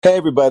Hey,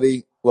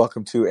 everybody.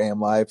 Welcome to AM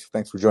Live.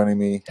 Thanks for joining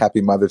me.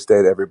 Happy Mother's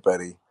Day to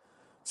everybody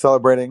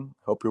celebrating.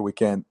 Hope your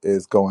weekend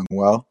is going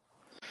well.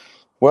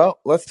 Well,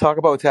 let's talk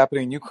about what's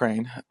happening in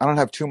Ukraine. I don't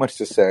have too much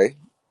to say.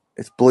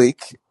 It's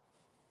bleak.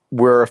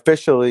 We're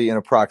officially in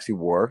a proxy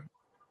war.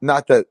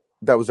 Not that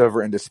that was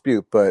ever in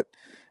dispute, but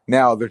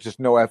now there's just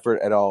no effort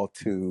at all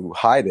to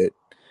hide it.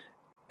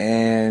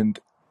 And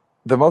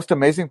the most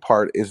amazing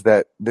part is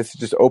that this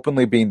is just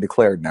openly being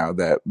declared now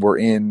that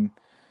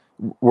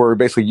we're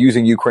basically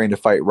using Ukraine to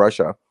fight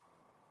Russia.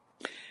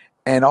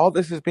 And all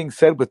this is being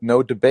said with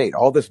no debate.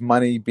 All this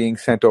money being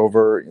sent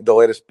over, the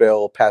latest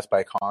bill passed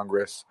by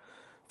Congress,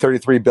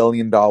 $33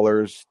 billion.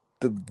 The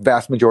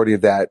vast majority of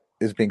that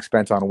is being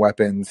spent on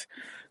weapons.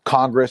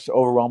 Congress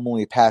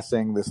overwhelmingly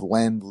passing this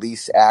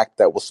Lend-Lease Act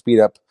that will speed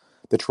up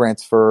the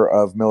transfer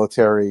of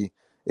military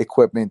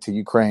equipment to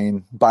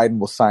Ukraine. Biden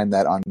will sign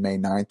that on May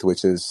 9th,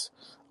 which is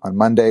on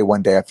Monday,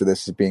 one day after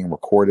this is being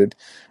recorded.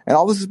 And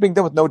all this is being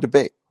done with no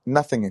debate.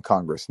 Nothing in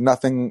Congress.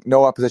 Nothing,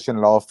 no opposition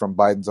at all from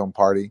Biden's own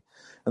party.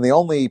 And the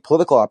only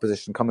political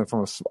opposition coming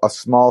from a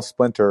small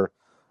splinter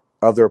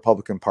of the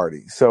Republican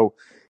Party. So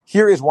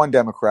here is one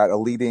Democrat, a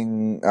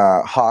leading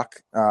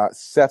hawk,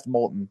 Seth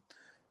Moulton,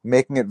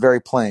 making it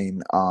very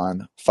plain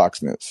on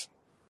Fox News.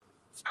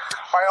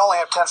 I only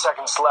have 10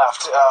 seconds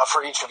left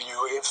for each of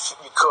you, if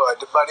you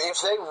could. But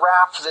if they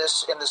wrap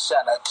this in the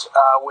Senate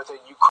with a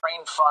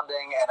Ukraine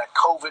funding and a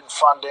COVID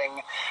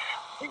funding,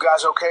 you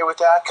guys okay with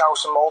that,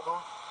 Congressman Moulton?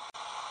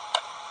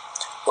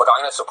 Look,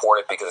 I'm going to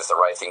support it because it's the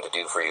right thing to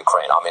do for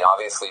Ukraine. I mean,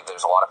 obviously,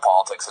 there's a lot of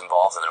politics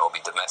involved, and there will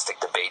be domestic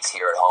debates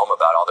here at home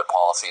about other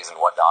policies and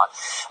whatnot.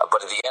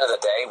 But at the end of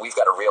the day, we've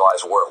got to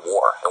realize we're at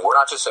war. And we're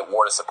not just at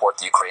war to support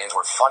the Ukrainians.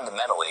 We're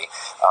fundamentally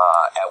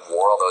at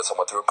war, although it's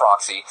somewhat through a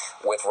proxy,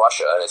 with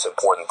Russia, and it's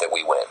important that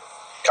we win.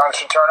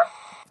 Congressman Turner?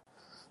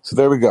 So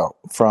there we go.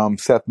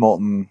 From Seth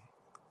Moulton,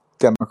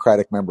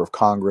 Democratic member of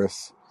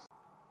Congress.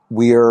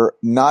 We're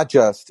not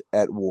just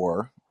at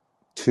war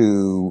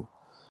to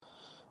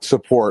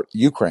support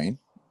Ukraine.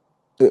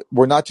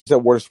 We're not just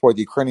at war to support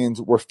the Ukrainians.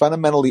 We're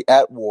fundamentally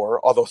at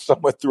war, although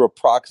somewhat through a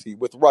proxy,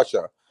 with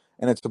Russia.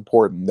 And it's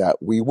important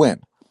that we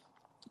win.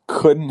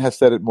 Couldn't have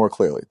said it more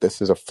clearly.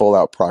 This is a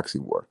full-out proxy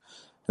war.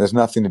 It has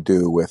nothing to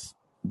do with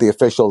the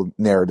official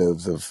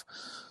narratives of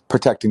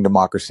protecting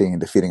democracy and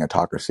defeating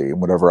autocracy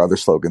and whatever other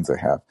slogans they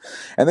have.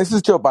 And this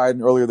is Joe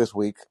Biden earlier this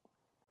week.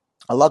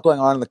 A lot going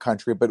on in the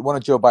country, but one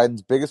of Joe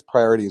Biden's biggest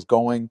priorities is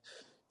going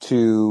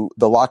to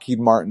the Lockheed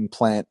Martin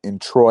plant in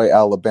Troy,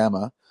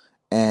 Alabama,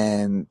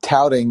 and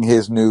touting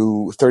his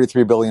new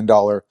 $33 billion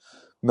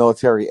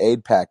military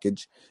aid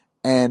package.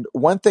 And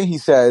one thing he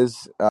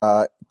says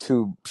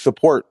to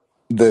support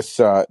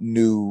this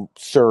new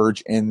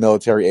surge in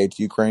military aid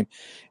to Ukraine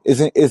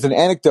is an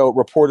anecdote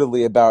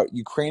reportedly about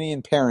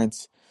Ukrainian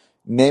parents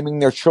naming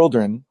their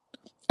children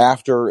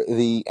after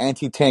the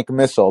anti-tank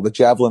missile, the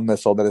Javelin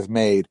missile that is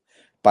made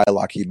by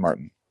Lockheed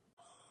Martin.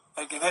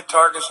 They can hit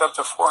targets up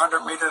to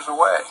 400 meters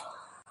away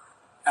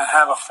and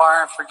have a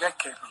fire and forget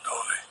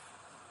capability.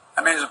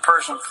 That means a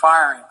person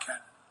firing can,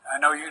 I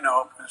know you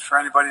know, but for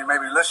anybody who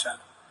maybe listen,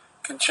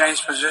 can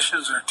change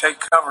positions or take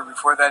cover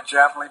before that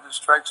javelin even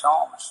strikes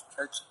home,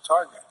 strikes the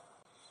target.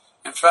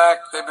 In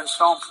fact, they've been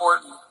so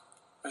important,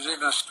 there's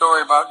even a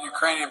story about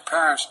Ukrainian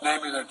parents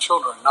naming their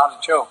children, not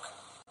a joke,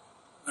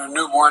 their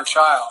newborn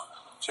child,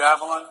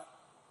 Javelin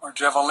or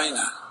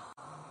Javelina.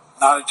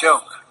 Not a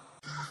joke.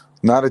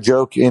 Not a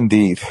joke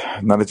indeed.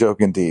 Not a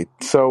joke indeed.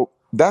 So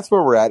that's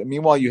where we're at.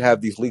 Meanwhile, you have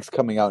these leaks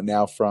coming out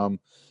now from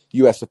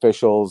U.S.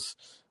 officials,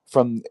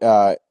 from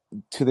to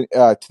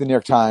the New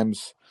York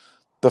Times.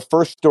 The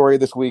first story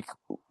this week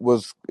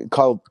was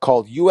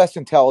called "U.S.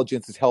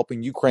 Intelligence is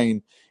Helping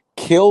Ukraine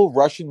Kill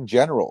Russian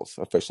Generals,"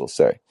 officials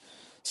say.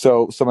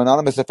 So some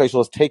anonymous official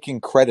is taking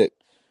credit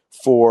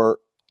for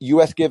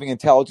U.S. giving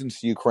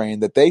intelligence to Ukraine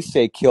that they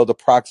say killed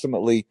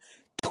approximately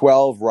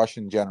 12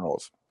 Russian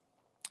generals.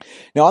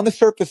 Now, on the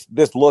surface,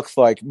 this looks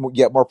like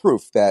yet more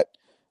proof that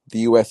the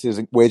U.S. is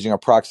waging a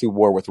proxy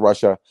war with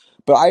Russia.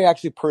 But I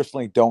actually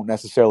personally don't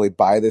necessarily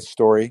buy this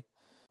story.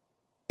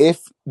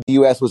 If the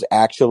U.S. was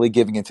actually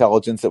giving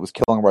intelligence that was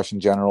killing Russian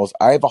generals,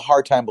 I have a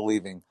hard time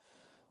believing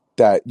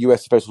that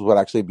U.S. officials would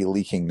actually be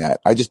leaking that.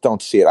 I just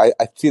don't see it.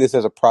 I see this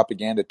as a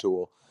propaganda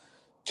tool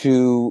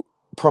to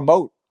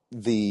promote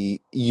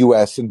the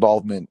U.S.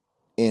 involvement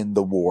in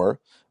the war,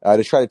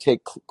 to try to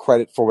take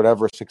credit for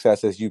whatever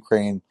successes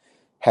Ukraine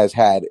has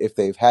had, if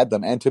they've had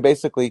them, and to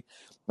basically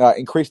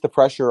increase the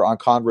pressure on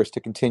Congress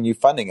to continue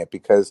funding it,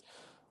 because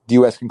the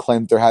U.S. can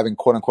claim that they're having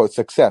quote-unquote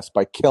success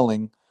by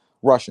killing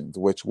Russians,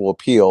 which will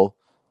appeal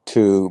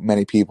to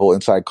many people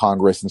inside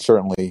Congress and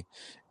certainly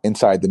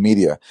inside the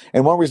media.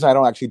 And one reason I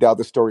don't actually doubt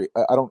the story,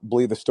 I don't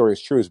believe the story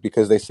is true, is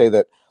because they say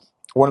that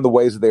one of the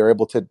ways that they were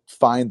able to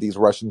find these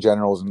Russian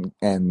generals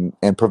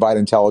and provide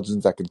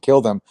intelligence that could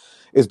kill them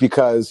is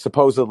because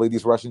supposedly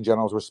these Russian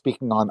generals were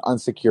speaking on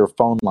unsecure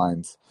phone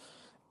lines.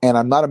 And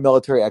I'm not a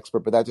military expert,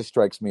 but that just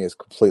strikes me as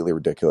completely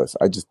ridiculous.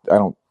 I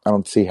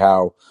don't see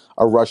how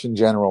a Russian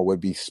general would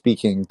be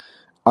speaking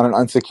on an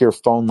unsecure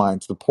phone line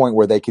to the point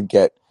where they could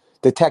get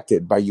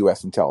detected by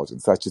U.S.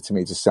 intelligence. That just to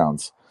me just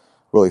sounds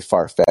really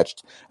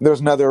far-fetched. And there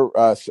was another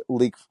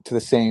leak to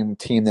the same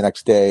team the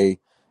next day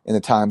in the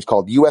Times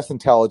called U.S.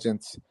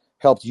 intelligence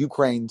helped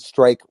Ukraine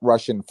strike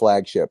Russian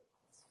flagship,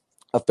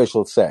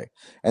 officials say.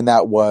 And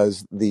that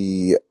was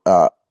the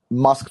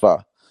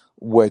Moskva,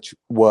 which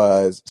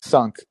was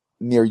sunk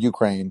near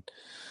Ukraine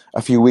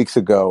a few weeks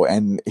ago.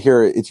 And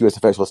here it's U.S.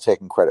 officials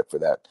taking credit for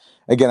that.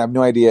 Again, I have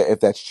no idea if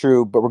that's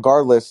true, but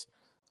regardless,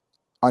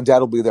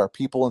 undoubtedly there are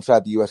people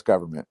inside the U.S.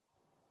 government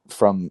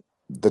from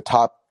the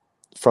top,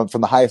 from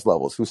the highest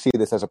levels who see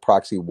this as a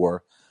proxy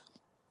war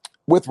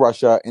with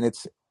Russia, and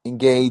it's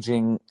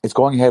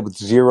going ahead with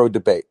zero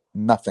debate,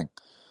 nothing.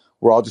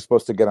 We're all just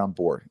supposed to get on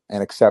board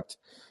and accept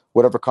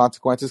whatever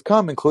consequences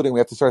come, including we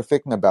have to start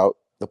thinking about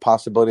the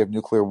possibility of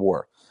nuclear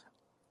war.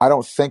 I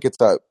don't think it's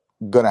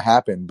going to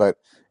happen, but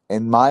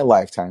in my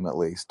lifetime at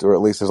least, or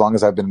at least as long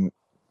as I've been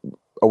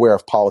aware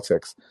of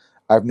politics,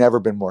 I've never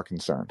been more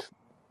concerned.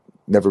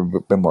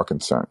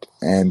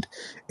 And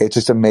it's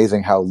just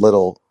amazing how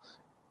little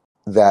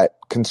that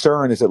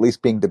concern is at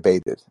least being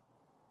debated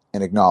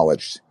and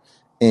acknowledged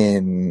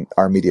in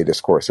our media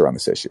discourse around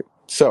this issue.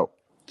 So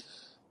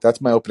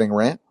that's my opening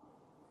rant.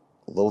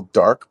 A little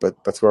dark,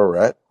 but that's where we're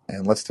at.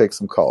 And let's take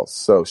some calls.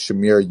 So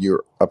Shamir,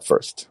 you're up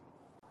first.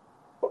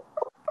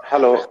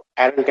 Hello,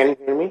 Aaron, can you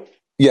hear me?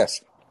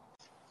 Yes.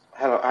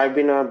 Hello, I've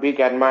been a big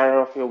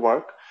admirer of your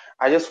work.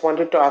 I just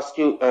wanted to ask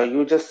you,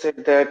 you just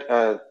said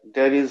that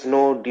there is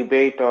no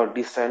debate or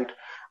dissent.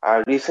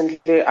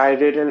 Recently, I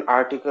read an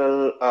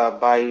article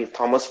by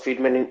Thomas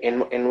Friedman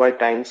in NY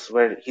Times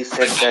where he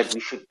said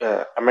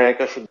that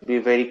America should be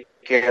very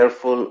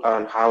careful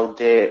on how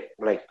they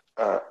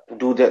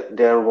do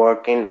their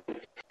work in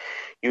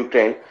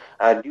Ukraine.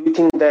 Do you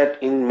think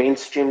that in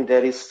mainstream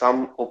there is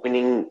some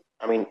opening?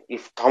 I mean,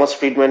 if Thomas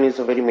Friedman is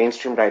a very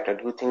mainstream writer,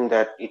 do you think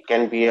that it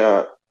can be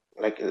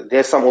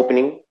there's some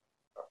opening?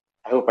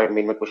 I hope I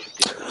made my question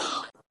clear.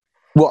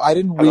 Well, I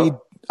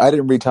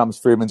didn't read Thomas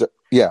Friedman's.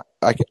 Yeah,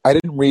 I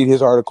didn't read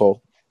his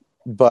article,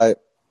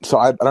 but so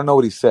I don't know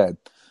what he said.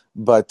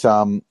 But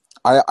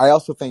I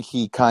also think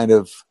he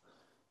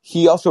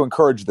also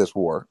encouraged this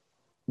war,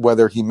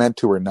 whether he meant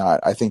to or not.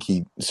 I think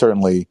he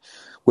certainly,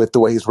 with the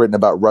way he's written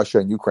about Russia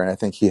and Ukraine, I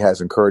think he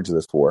has encouraged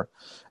this war.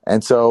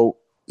 And so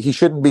he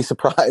shouldn't be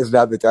surprised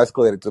now that it's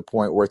escalated to the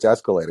point where it's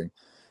escalating.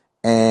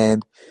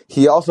 And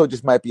he also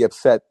just might be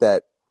upset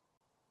that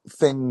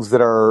things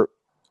that are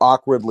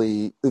awkward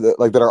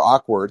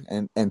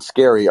and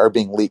scary are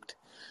being leaked.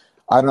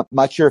 I'm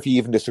not sure if he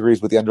even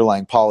disagrees with the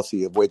underlying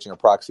policy of waging a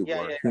proxy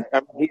war.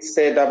 Yeah. He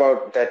said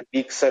about that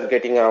leaks are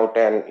getting out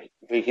and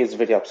he's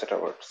very upset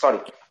about it. Sorry.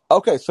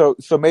 Okay, so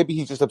maybe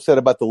he's just upset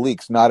about the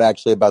leaks, not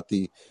actually about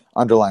the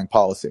underlying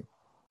policy.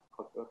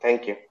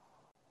 Thank you.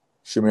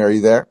 Shamir, are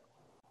you there?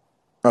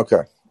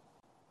 Okay.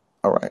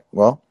 All right.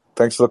 Well,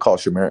 thanks for the call,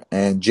 Shamir.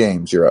 And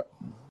James, you're up.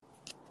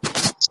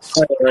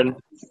 Hi, Aaron.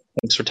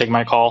 Thanks for taking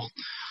my call.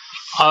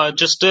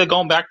 Just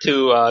going back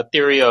to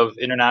theory of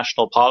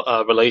international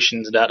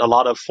relations, that a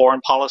lot of foreign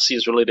policy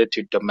is related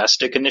to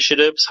domestic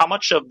initiatives. How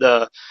much of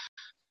the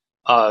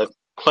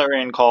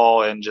clarion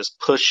call and just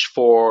push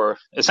for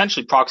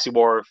essentially proxy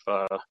war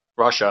of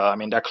Russia, I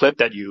mean, that clip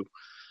that you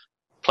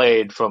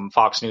played from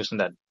Fox News from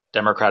that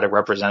Democratic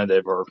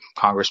representative or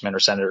congressman or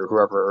senator,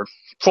 whoever,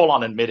 full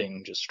on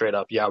admitting just straight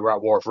up, yeah, we're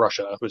at war with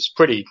Russia, it was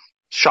pretty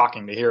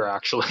shocking to hear,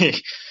 actually.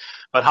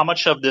 But how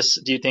much of this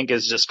do you think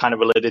is just kind of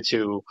related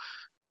to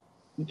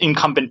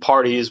incumbent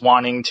parties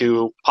wanting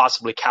to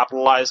possibly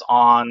capitalize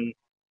on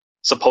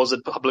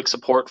supposed public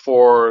support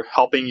for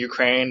helping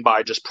Ukraine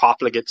by just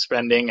profligate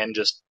spending and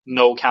just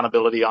no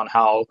accountability on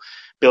how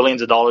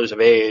billions of dollars of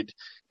aid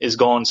is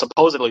going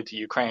supposedly to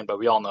Ukraine, but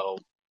we all know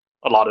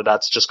a lot of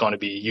that's just going to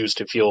be used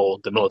to fuel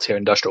the military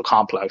industrial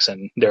complex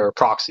and their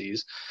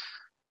proxies.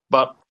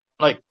 But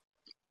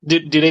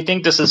do they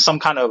think this is some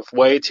kind of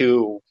way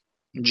to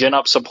gin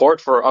up support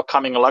for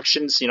upcoming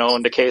elections? You know,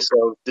 in the case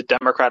of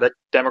the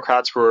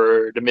Democrats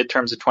for the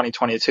midterms of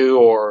 2022,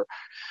 or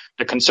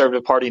the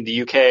Conservative Party in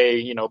the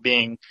UK, you know,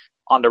 being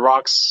on the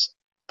rocks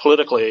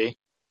politically.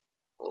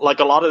 Like,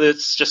 a lot of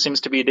this just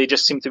seems to be, they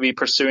just seem to be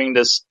pursuing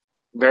this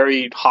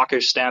very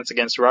hawkish stance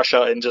against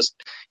Russia and just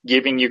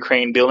giving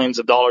Ukraine billions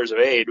of dollars of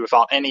aid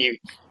without any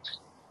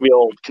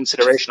real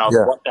consideration of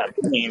what that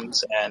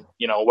means and,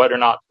 you know, whether or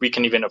not we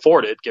can even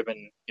afford it,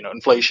 given, you know,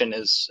 inflation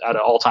is at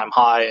an all-time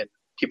high and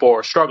people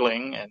are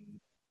struggling, and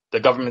the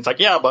government's like,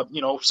 yeah, but,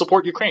 you know,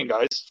 support Ukraine,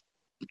 guys.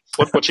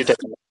 What you think?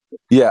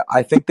 Yeah,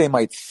 I think they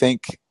might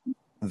think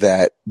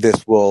that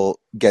this will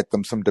get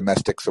them some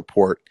domestic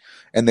support,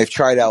 and they've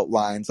tried out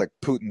lines like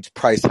Putin's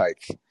price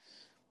hike.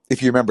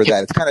 If you remember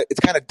that, it's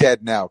kind of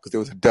dead now because it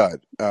was a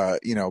dud.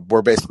 You know,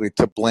 we're basically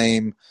to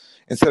blame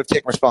instead of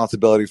taking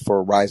responsibility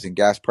for rising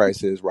gas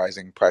prices,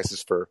 rising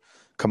prices for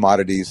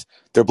commodities.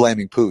 They're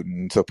blaming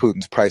Putin. So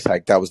Putin's price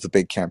hike, that was the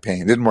big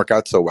campaign. It didn't work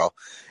out so well.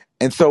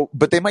 And so,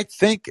 but they might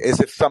think as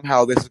if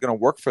somehow this is going to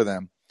work for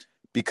them,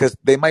 because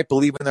they might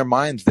believe in their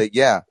minds that,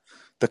 yeah,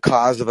 the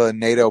cause of a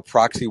NATO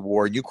proxy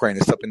war in Ukraine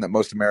is something that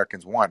most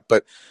Americans want.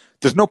 But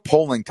there's no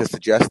polling to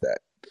suggest that.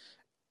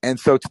 And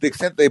so to the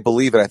extent they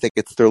believe it, I think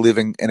they're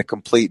living in a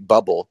complete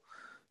bubble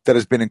that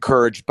has been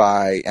encouraged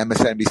by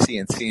MSNBC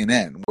and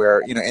CNN,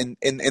 where, in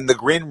the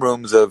green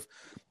rooms of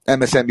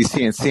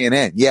MSNBC and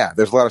CNN, yeah,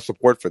 there's a lot of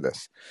support for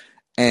this.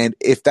 And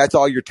if that's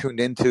all you're tuned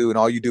into and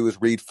all you do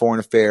is read foreign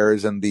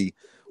affairs and the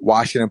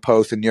Washington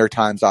Post and New York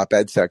Times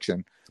op-ed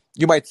section,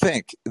 you might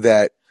think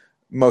that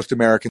most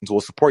Americans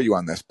will support you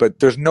on this. But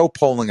there's no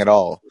polling at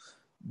all,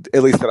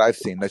 at least that I've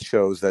seen, that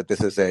shows that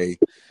this is a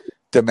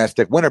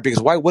domestic winner.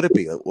 Because why would it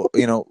be?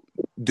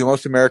 Do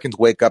most Americans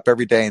wake up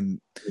every day and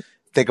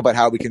think about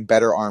how we can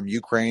better arm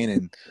Ukraine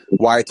and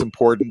why it's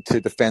important to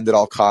defend at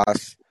all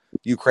costs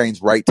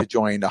Ukraine's right to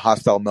join a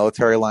hostile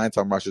military alliance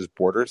on Russia's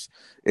borders?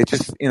 It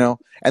just,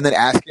 and then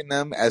asking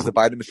them, as the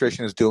Biden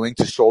administration is doing,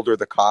 to shoulder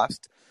the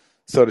cost.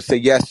 So to say,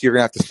 yes, you're going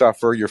to have to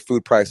suffer, your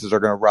food prices are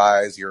going to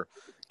rise, your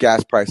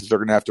gas prices are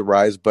going to have to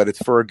rise, but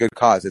it's for a good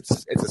cause.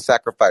 It's a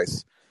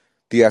sacrifice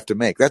that you have to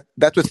make.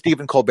 That's what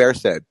Stephen Colbert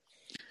said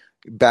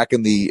back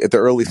at the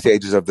early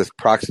stages of this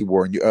proxy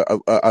war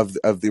of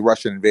the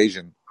Russian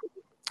invasion.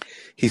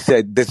 He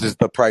said, this is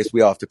the price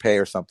we all have to pay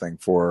or something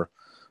for,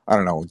 I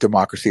don't know,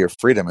 democracy or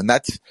freedom. And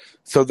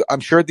I'm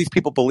sure these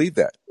people believe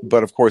that,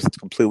 but of course it's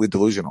completely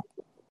delusional.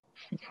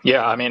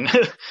 Yeah, I mean,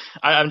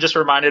 I'm just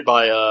reminded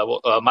by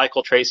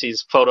Michael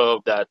Tracy's photo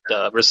of that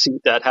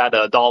receipt that had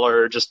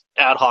 $1 just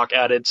ad hoc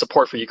added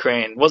support for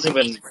Ukraine. It wasn't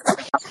even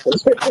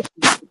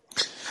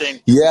thing.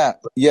 Yeah,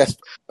 yes.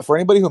 For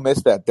anybody who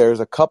missed that,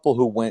 there's a couple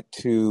who went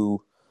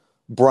to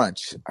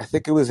brunch. I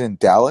think it was in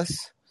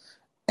Dallas,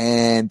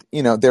 and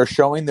they're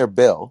showing their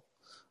bill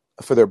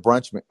for their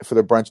brunch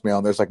meal,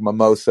 and there's like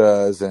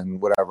mimosas and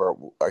whatever,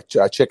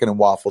 chicken and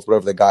waffles,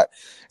 whatever they got.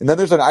 And then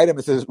there's an item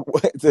that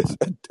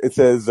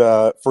says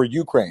for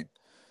Ukraine.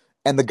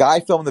 And the guy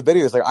filming the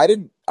video is like, I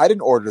didn't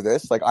order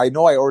this. Like, I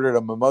know I ordered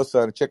a mimosa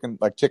and a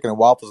chicken and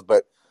waffles,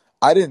 but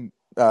I didn't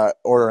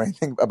order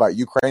anything about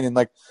Ukraine. And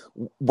like,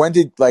 when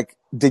did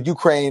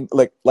Ukraine,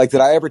 did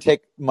I ever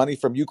take money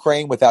from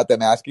Ukraine without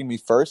them asking me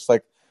first?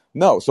 Like,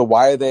 no. So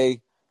why are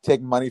they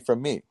taking money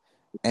from me?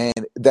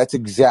 And that's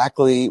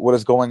exactly what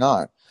is going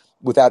on.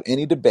 Without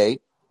any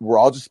debate, we're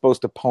all just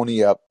supposed to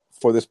pony up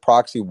for this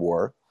proxy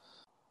war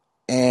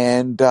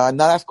and not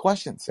ask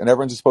questions. And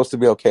everyone's just supposed to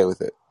be okay with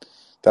it.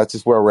 That's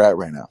just where we're at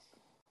right now.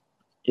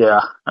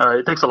 Yeah. All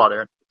right. Thanks a lot,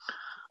 Aaron.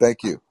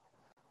 Thank you.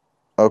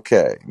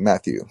 Okay,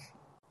 Matthew.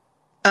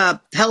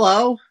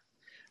 Hello.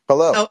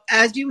 Hello. Oh,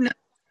 as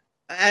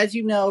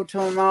you know,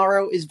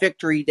 tomorrow is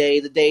Victory Day,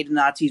 the day the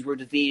Nazis were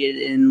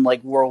defeated in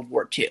World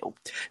War II.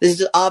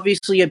 This is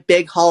obviously a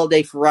big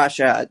holiday for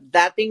Russia.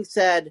 That being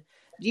said,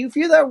 do you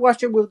fear that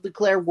Russia will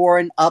declare war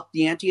and up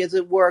the ante, as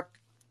it were?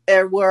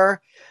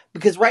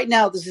 Because right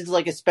now this is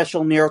like a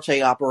special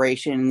military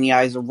operation in the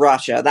eyes of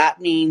Russia.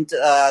 That means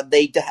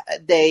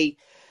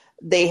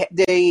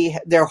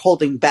they're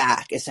holding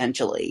back,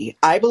 essentially.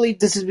 I believe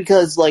this is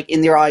because,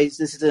 in their eyes,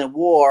 this isn't a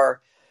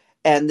war,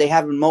 and they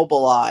haven't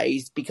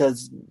mobilized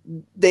because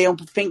they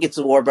don't think it's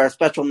a war, but a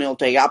special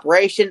military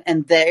operation,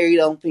 and they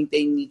don't think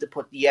they need to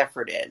put the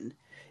effort in.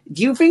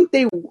 Do you think,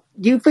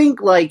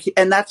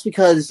 and that's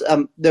because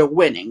they're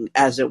winning,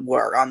 as it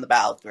were, on the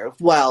battlefield?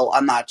 Well,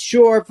 I'm not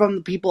sure. From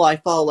the people I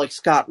follow, like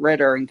Scott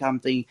Ritter and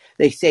company,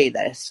 they say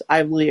this.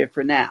 I believe it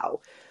for now.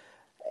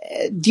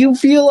 Do you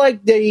feel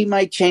like they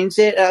might change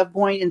it at a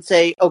point and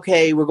say,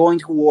 okay, we're going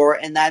to war,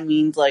 and that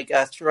means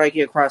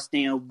striking across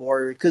NATO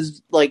border?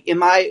 Because in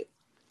my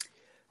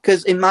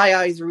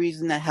eyes, the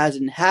reason that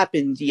hasn't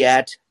happened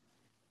yet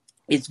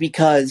is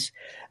because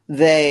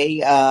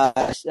they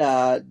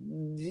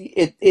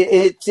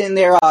it's in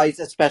their eyes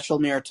a special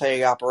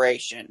military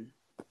operation.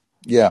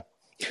 Yeah.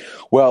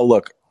 Well,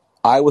 look,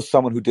 I was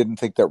someone who didn't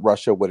think that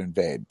Russia would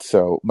invade,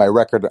 so my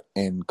record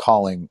in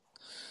calling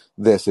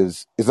this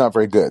is not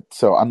very good.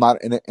 So I'm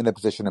not in a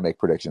position to make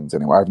predictions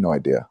anymore. I have no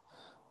idea.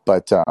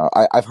 But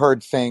I've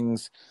heard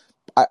things.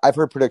 I've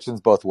heard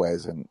predictions both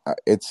ways, and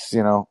it's,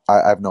 I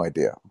have no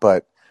idea.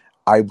 But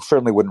I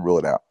certainly wouldn't rule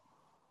it out.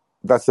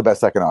 That's the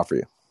best I can offer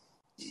you.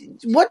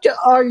 What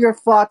are your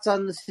thoughts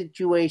on the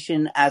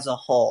situation as a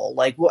whole?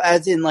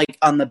 As in,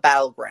 on the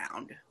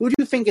battleground? Who do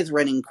you think is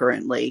winning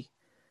currently?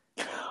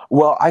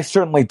 Well, I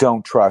certainly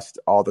don't trust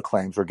all the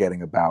claims we're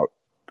getting about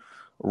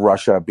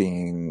Russia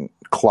being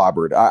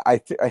clobbered. I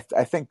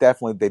think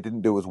definitely they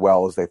didn't do as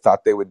well as they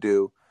thought they would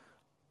do.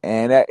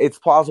 And it's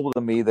plausible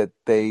to me that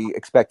they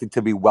expected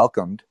to be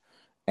welcomed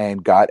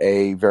and got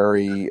a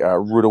very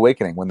rude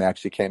awakening when they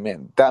actually came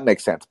in. That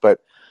makes sense. But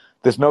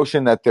this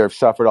notion that they've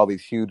suffered all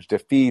these huge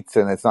defeats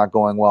and it's not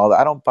going well,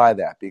 I don't buy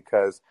that,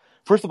 because,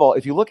 first of all,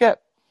 if you look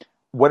at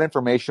what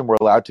information we're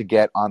allowed to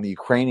get on the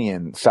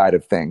Ukrainian side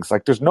of things,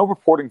 there's no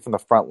reporting from the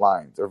front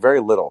lines, or very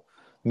little.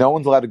 No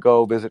one's allowed to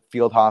go visit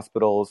field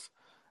hospitals.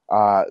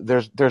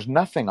 There's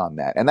nothing on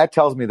that. And that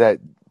tells me that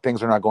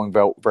things are not going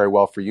very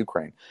well for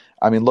Ukraine.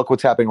 I mean, look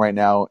what's happening right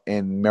now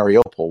in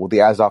Mariupol with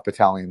the Azov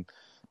battalion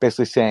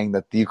basically saying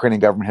that the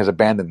Ukrainian government has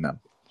abandoned them.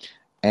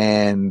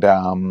 And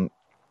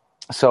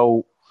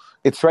so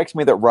it strikes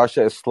me that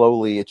Russia is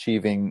slowly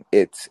achieving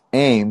its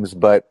aims,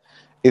 but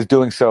is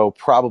doing so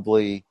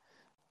probably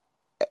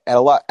at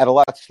a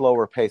lot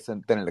slower pace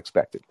than it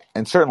expected.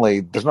 And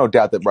certainly, there's no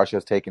doubt that Russia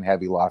has taken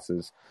heavy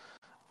losses,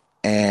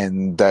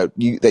 and that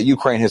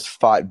Ukraine has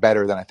fought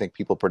better than I think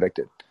people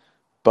predicted.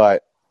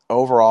 But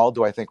overall,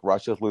 do I think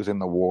Russia's losing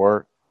the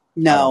war?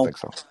 No. I don't think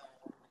so.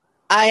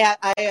 I have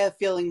a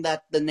feeling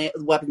that the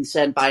weapons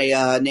sent by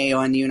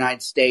NATO and the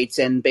United States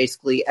and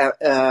basically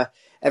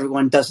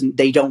everyone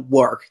don't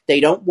work. They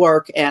don't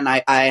work, and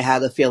I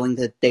had a feeling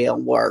that they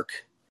don't work.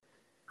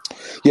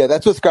 Yeah,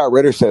 that's what Scott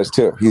Ritter says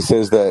too. He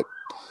says that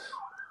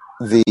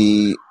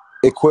the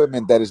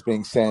equipment that is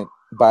being sent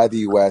by the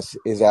U.S.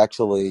 is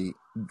actually,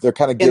 they're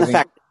kind of giving...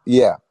 ineffective.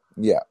 Yeah.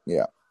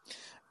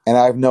 And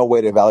I have no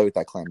way to evaluate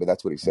that claim, but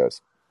that's what he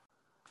says.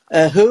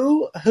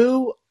 Who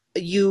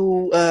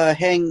you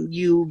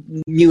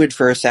muted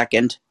for a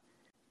second?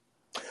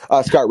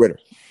 Scott Ritter.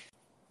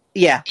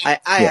 Yeah, I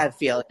had a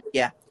feeling.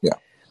 Yeah.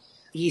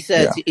 He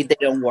says they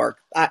don't work.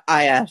 I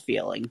had a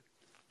feeling.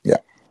 Yeah.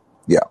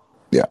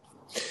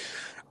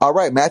 All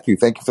right, Matthew,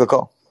 thank you for the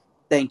call.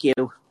 Thank you.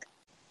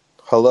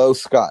 Hello,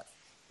 Scott.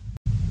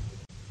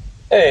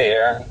 Hey,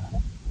 Aaron.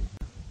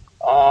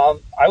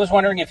 I was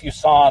wondering if you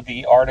saw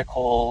the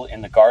article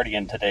in The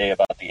Guardian today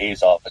about the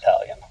Azov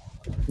Battalion.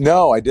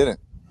 No, I didn't.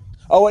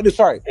 Oh,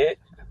 sorry.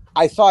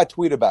 I saw a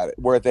tweet about it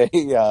where they're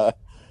doing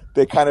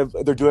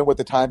what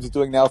the Times is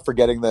doing now,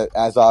 forgetting that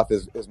Azov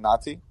is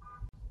Nazi.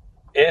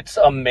 It's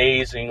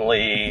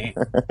amazingly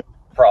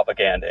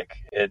propagandic.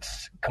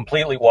 It's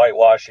completely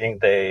whitewashing.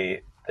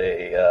 They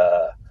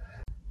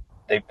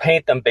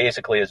paint them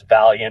basically as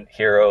valiant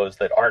heroes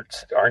that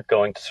aren't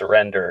going to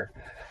surrender.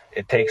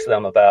 It takes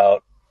them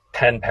about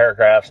 10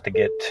 paragraphs to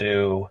get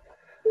to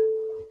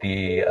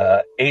the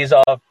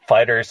Azov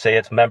fighters say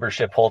its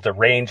membership holds a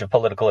range of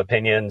political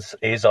opinions.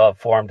 Azov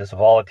formed as a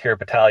volunteer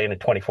battalion in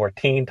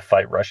 2014 to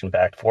fight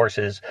Russian-backed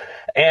forces,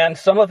 and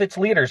some of its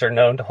leaders are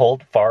known to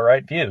hold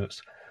far-right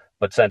views.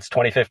 But since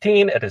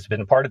 2015, it has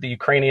been part of the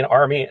Ukrainian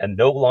army and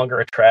no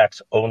longer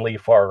attracts only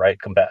far-right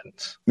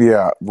combatants.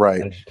 Yeah, right.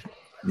 And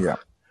yeah.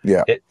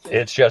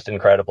 It's just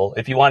incredible.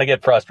 If you want to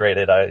get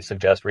frustrated, I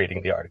suggest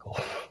reading the article.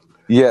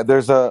 Yeah,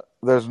 there's a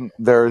line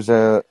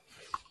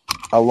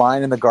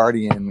in The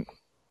Guardian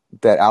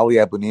that Ali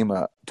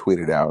Abunimah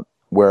tweeted out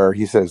where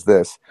he says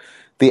this: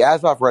 the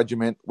Azov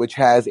Regiment, which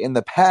has in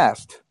the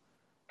past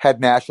had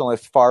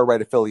nationalist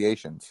far-right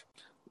affiliations,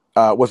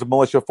 was a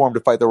militia formed to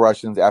fight the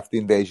Russians after the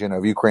invasion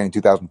of Ukraine in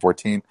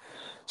 2014.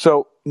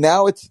 So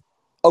now it's,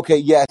 okay,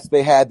 yes,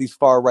 they had these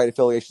far-right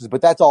affiliations,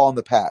 but that's all in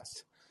the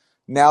past.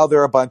 Now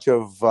they're a bunch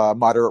of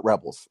moderate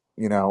rebels,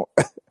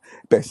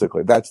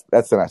 basically. That's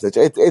the message.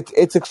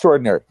 It's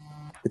extraordinary.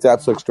 It's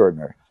absolutely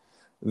extraordinary.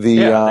 They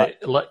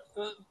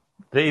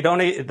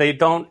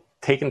don't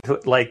take into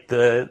it, like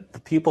the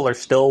people are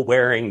still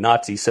wearing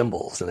Nazi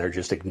symbols and they're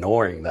just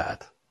ignoring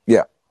that.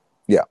 Yeah.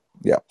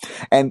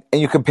 And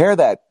you compare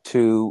that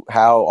to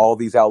how all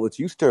these outlets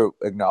used to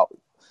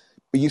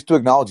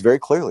acknowledge very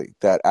clearly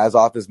that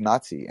Azov is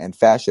Nazi and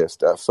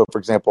fascist. So, for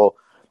example,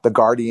 The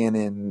Guardian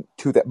in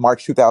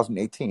March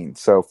 2018,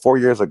 so 4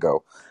 years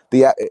ago,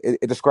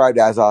 it described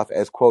Azov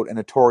as, quote, a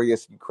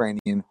notorious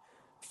Ukrainian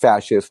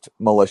fascist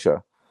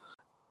militia.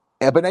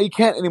 But now you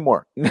can't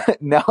anymore.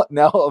 now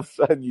all of a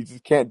sudden you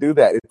just can't do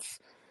that.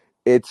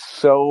 It's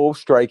so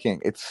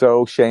striking. It's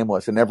so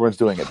shameless, and everyone's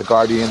doing it. The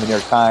Guardian, the New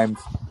York Times,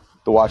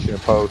 the Washington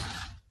Post.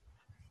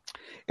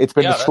 It's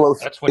been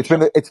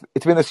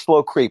it's been a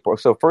slow creep.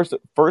 So first,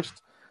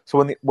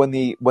 so when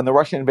the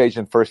Russian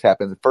invasion first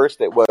happened, first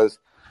it was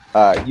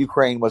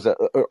Ukraine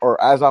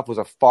or Azov was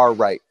a far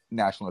right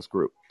nationalist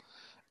group,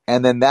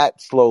 and then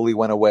that slowly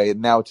went away.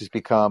 And now it's just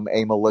become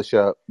a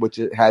militia, which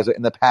it has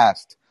in the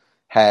past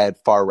had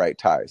far right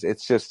ties.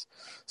 It's just,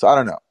 so I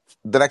don't know.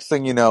 The next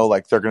thing you know,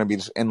 like they're going to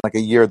be in like a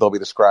year, they'll be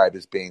described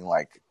as being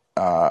like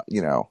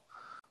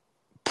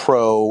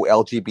pro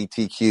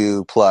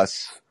LGBTQ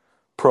plus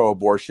pro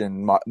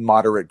abortion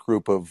moderate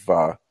group of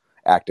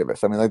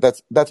activists. I mean, like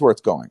that's where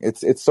it's going.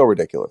 It's so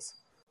ridiculous.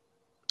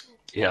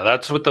 Yeah,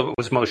 that's what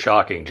was most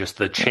shocking, just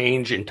the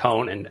change in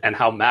tone and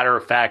how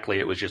matter-of-factly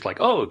it was just like,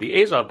 oh,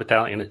 the Azov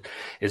Battalion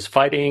is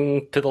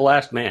fighting to the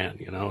last man,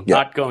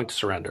 not going to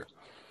surrender.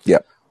 Yeah.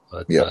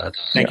 But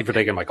thank you for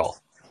taking my call.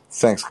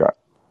 Thanks, Scott.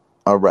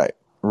 All right,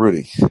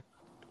 Rudy.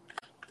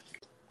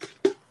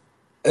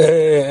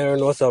 Hey,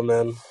 Aaron, what's up,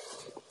 man?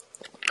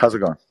 How's it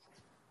going?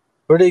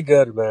 Pretty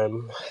good,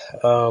 man.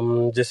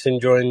 Just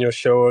enjoying your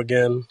show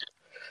again.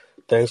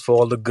 Thanks for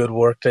all the good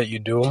work that you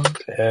do.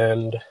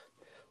 And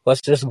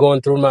what's just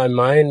going through my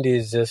mind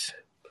is just,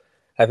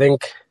 I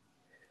think,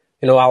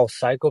 our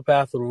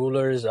psychopath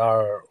rulers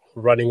are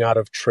running out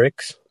of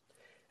tricks.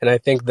 And I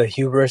think the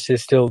hubris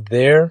is still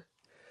there.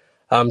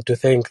 To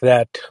think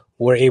that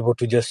we're able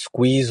to just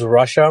squeeze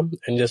Russia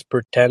and just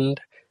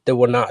pretend that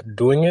we're not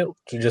doing it,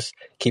 to just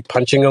keep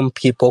punching them,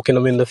 keep poking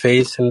them in the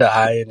face, in the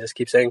eye, and just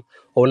keep saying,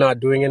 we're not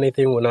doing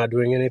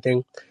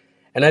anything.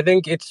 And I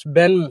think it's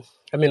been,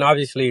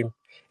 obviously,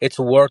 it's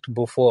worked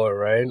before,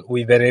 right?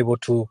 We've been able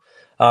to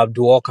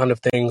do all kind of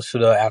things to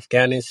the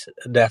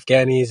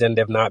Afghanis, and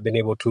they've not been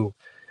able to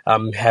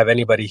have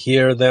anybody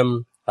hear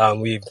them.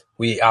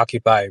 We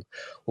occupy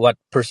what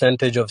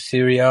percentage of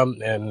Syria,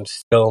 and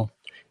still,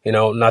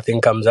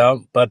 nothing comes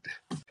out. But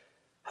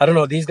I don't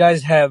know. These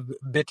guys have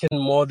bitten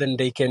more than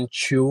they can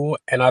chew,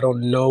 and I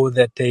don't know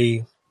that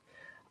they.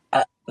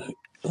 Uh,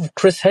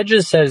 Chris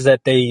Hedges says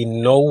that they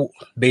know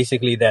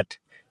basically that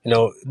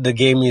the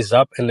game is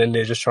up, and then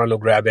they're just trying to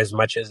grab as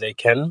much as they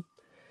can.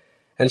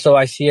 And so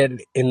I see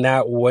it in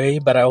that way,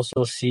 but I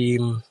also see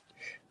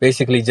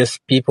basically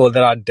just people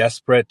that are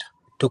desperate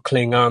to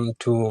cling on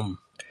to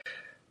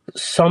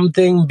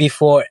something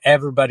before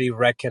everybody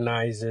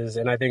recognizes.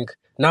 And I think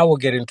now we'll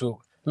get into,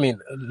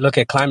 look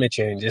at climate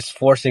change. It's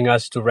forcing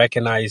us to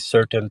recognize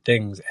certain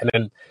things. And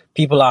then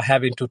people are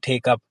having to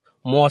take up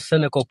more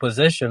cynical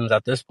positions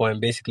at this point,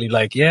 basically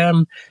like, yeah,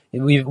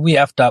 we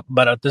effed up.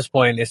 But at this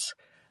point, it's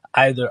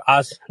either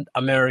us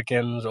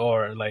Americans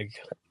or like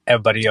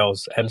everybody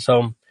else. And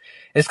so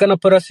it's going to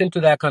put us into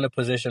that kind of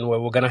position where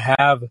we're going to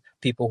have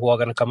people who are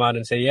going to come out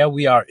and say, yeah,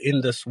 we're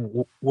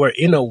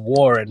in a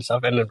war and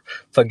stuff, and then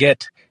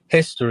forget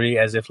history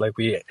as if like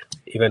we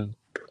even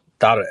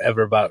thought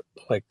ever about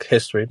like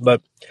history.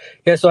 But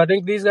yeah, so I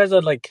think these guys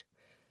are like,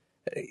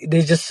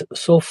 they're just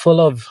so full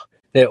of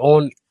their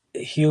own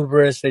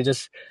hubris. They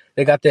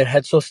got their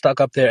heads so stuck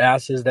up their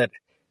asses that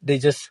they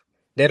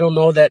don't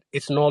know that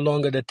it's no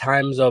longer the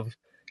times of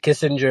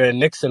Kissinger and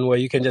Nixon where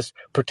you can just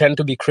pretend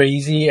to be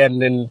crazy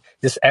and then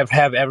just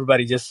have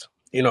everybody just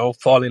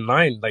fall in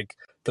line. Like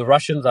the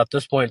Russians at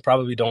this point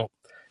probably don't.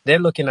 They're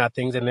looking at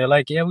things and they're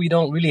like, yeah, we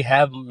don't really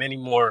have many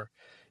more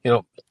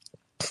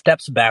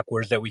steps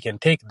backwards that we can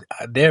take.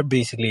 They're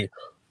basically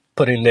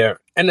putting their,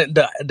 and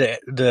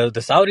the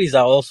Saudis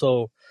are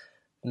also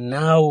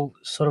now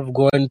sort of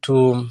going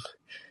to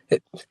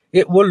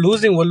we're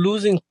losing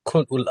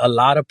a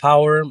lot of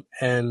power,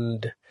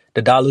 and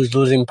the dollar's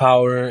losing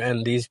power,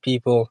 and these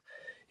people,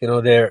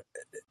 they're,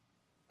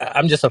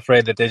 I'm just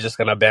afraid that they're just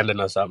going to abandon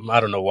us. I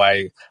don't know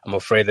why I'm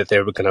afraid that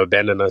they're going to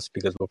abandon us,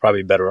 because we're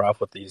probably better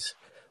off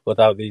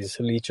without these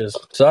leeches.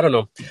 So I don't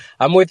know.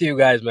 I'm with you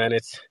guys, man.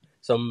 It's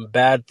some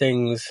bad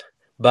things,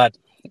 but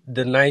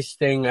the nice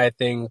thing I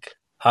think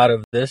out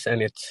of this,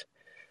 and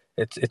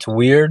it's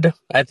weird.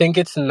 I think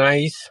it's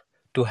nice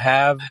to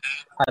have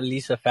at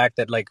least the fact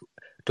that like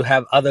to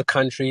have other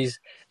countries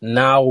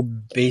now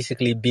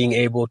basically being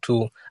able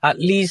to at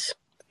least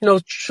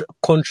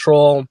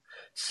control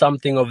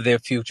something of their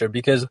future,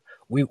 because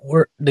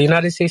the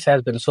United States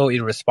has been so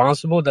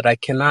irresponsible that I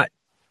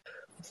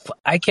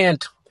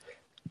can't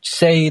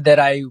say that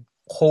I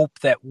hope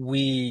that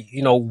we,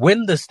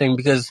 win this thing,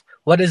 because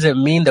what does it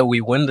mean that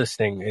we win this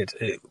thing?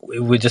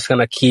 We're just going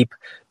to keep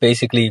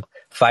basically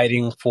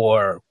fighting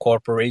for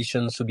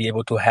corporations to be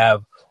able to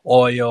have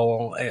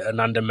oil, an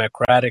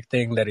undemocratic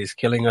thing that is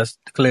killing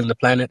the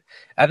planet.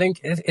 I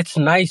think it's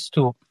nice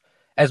to,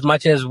 as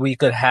much as we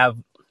could have,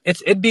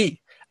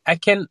 I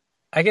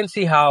can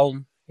see how,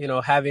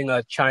 having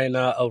a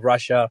China, a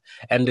Russia,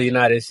 and the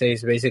United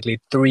States,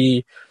 basically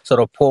three sort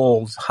of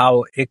poles,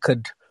 how it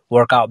could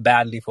work out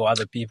badly for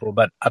other people.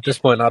 But at this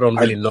point, I don't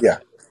really know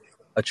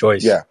a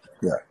choice. Yeah.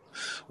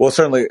 Well,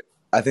 certainly,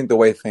 I think the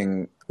way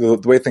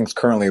things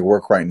currently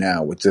work right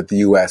now, which is that the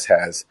U.S.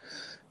 has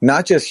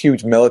not just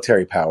huge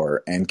military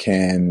power and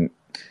can,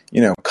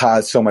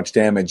 cause so much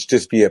damage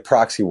just via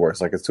proxy wars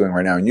like it's doing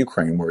right now in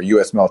Ukraine, where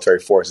U.S. military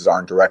forces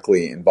aren't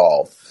directly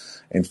involved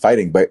in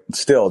fighting, but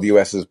still the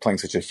U.S. is playing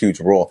such a huge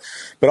role.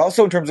 But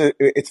also in terms of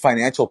its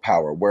financial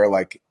power, where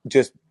like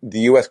just the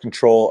U.S.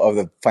 control of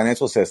the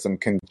financial system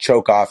can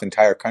choke off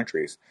entire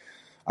countries.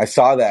 I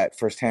saw that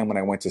firsthand when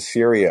I went to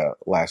Syria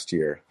last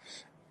year,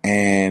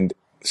 and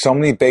so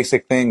many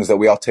basic things that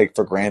we all take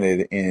for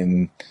granted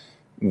in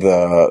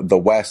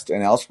the West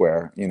and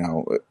elsewhere,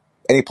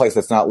 any place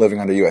that's not living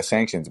under U.S.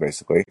 sanctions,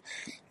 basically,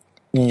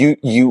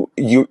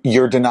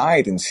 you're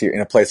denied in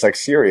a place like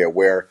Syria,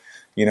 where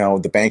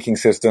the banking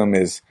system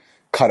is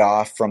cut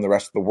off from the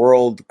rest of the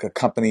world.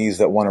 Companies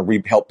that want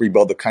to help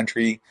rebuild the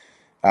country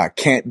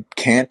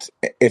can't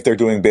if they're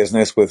doing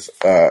business with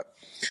a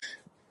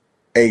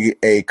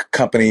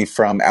company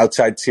from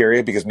outside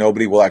Syria, because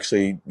nobody will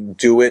actually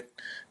do it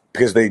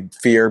because they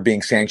fear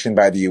being sanctioned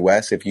by the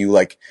U.S. If you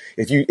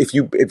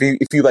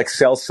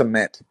sell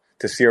cement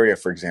to Syria,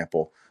 for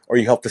example, or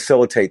you help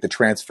facilitate the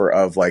transfer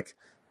of like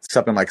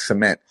something like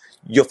cement,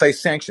 you'll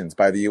face sanctions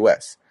by the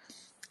U.S.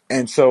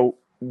 And so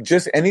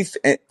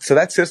so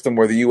that system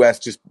where the U.S.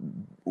 just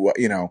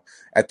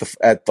at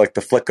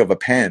the flick of a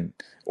pen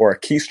or a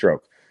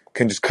keystroke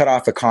can just cut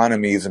off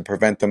economies and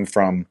prevent them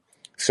from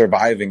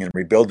surviving and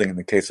rebuilding in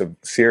the case of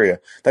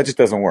Syria, that just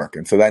doesn't work.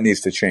 And so that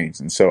needs to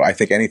change. And so I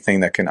think anything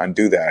that can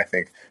undo that, I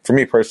think, for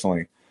me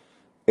personally,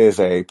 is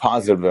a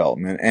positive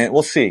development. And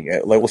we'll see.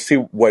 We'll see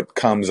what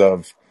comes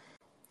of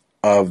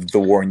the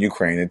war in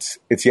Ukraine.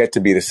 It's yet to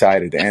be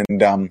decided.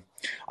 And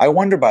I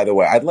wonder, by the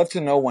way, I'd love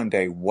to know one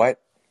day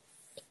what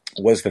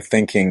was the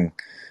thinking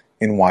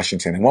in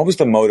Washington and what was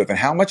the motive, and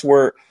how much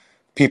were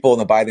people in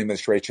the Biden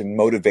administration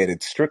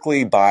motivated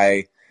strictly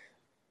by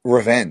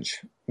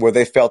revenge, where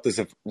they felt as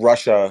if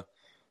Russia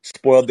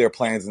spoiled their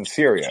plans in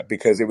Syria,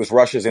 because it was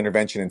Russia's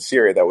intervention in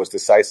Syria that was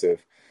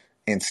decisive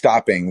in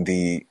stopping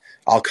the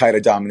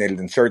Al-Qaeda dominated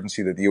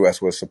insurgency that the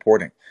U.S. was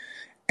supporting.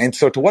 And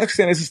so to what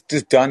extent is this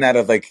just done out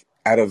of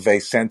a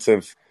sense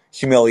of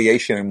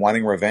humiliation and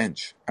wanting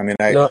revenge? I mean,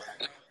 No,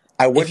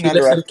 I if wouldn't you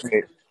listen,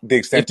 underestimate the if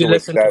extent you to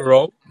which listen to that.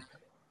 Ro,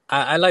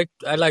 I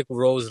like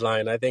Ro's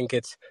line. I think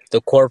it's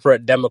the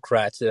corporate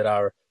Democrats that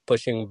are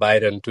pushing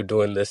Biden to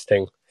doing this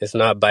thing. It's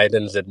not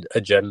Biden's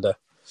agenda.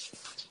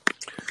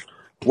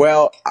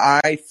 Well,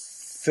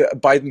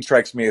 Biden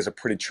strikes me as a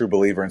pretty true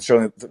believer, and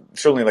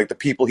certainly like the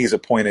people he's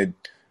appointed,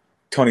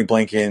 Tony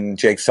Blinken,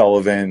 Jake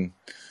Sullivan,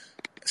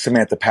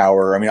 Samantha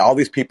Power. I mean, all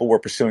these people were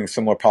pursuing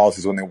similar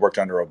policies when they worked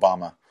under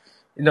Obama,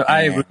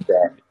 I agree.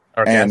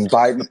 and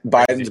Sarcastic.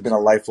 Biden's Crazy. been a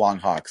lifelong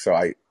hawk. So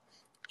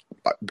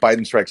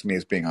Biden strikes me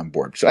as being on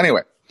board. So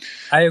anyway,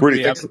 I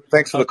Rudy, agree.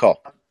 thanks for the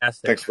call.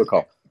 Sarcastic. Thanks for the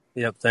call.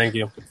 Yep. Thank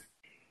you.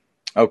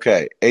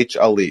 Okay, H.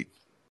 Ali.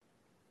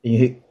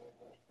 Can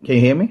you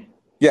hear me?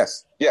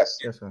 Yes. Yes,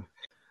 sir.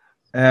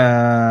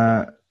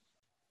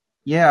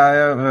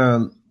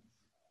 Yeah,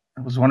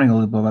 I was wondering a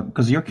little bit about,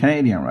 because you're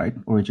Canadian, right,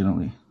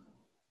 originally?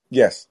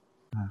 Yes.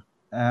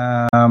 So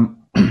I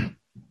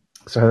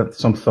have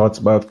some thoughts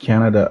about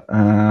Canada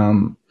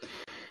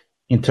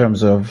in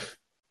terms of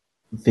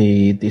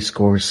the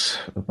discourse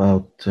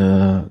about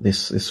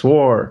this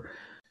war.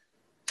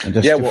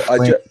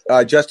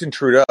 Justin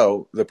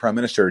Trudeau, the Prime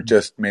Minister,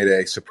 just made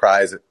a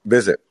surprise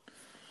visit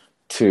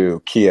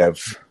to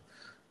Kiev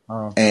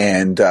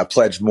and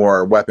pledged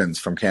more weapons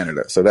from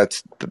Canada. So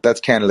that's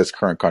Canada's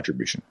current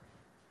contribution.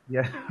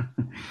 Yeah,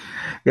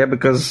 yeah.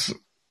 Because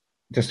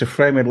just to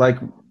frame it, like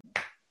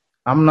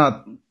I'm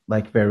not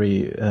like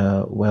very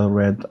well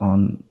read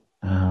on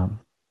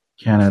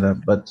Canada,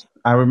 but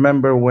I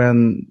remember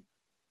when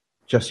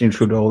Justin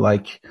Trudeau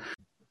like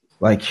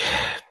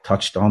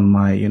touched on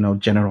my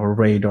general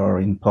radar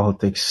in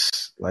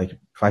politics like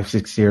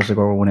 5-6 years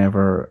ago or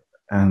whenever,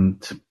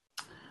 and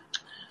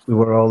we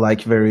were all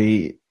like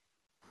very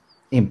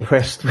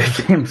impressed with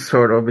him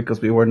sort of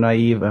because we were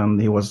naive,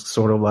 and he was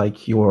sort of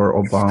like your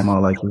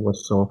Obama, like he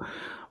was so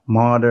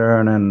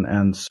modern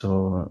and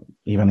so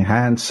even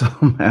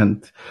handsome,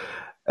 and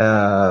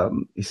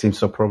he seems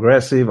so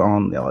progressive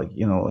on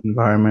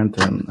environment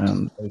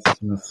and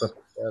stuff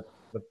like that.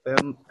 But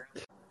then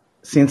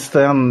since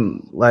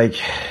then, like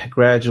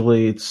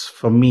gradually, it's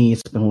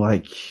been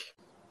like,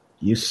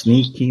 you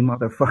sneaky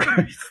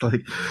motherfucker. It's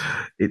like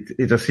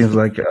it just seems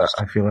like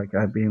I feel like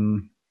I've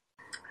been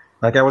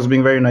like I was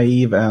being very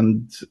naive,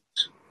 and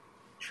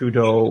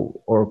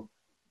Trudeau or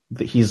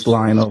his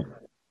line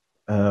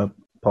of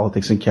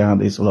politics in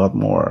Canada is a lot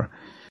more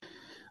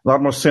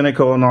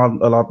cynical, and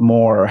a lot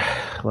more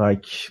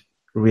like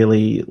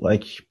really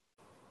like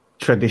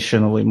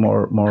traditionally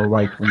more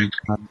right wing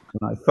than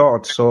I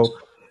thought. So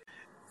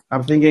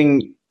I'm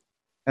thinking,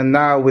 and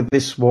now with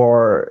this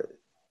war,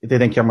 it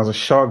didn't come as a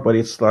shock, but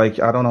it's like,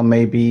 I don't know,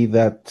 maybe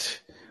that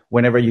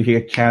whenever you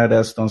hear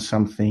Canada's done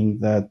something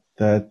that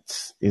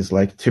is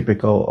like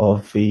typical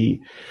of the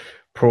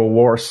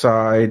pro-war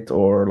side,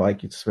 or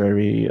like it's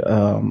very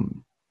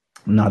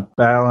not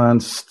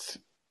balanced,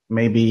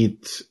 maybe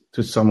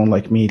to someone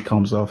like me, it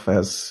comes off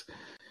as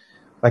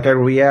like I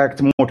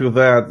react more to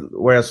that,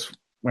 whereas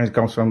when it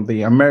comes from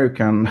the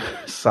American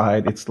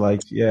side, it's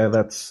like, yeah,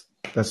 that's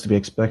to be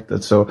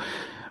expected. So,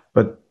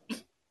 but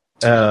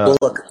well,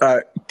 look,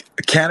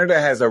 Canada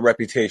has a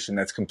reputation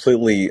that's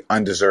completely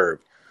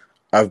undeserved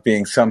of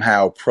being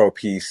somehow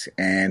pro-peace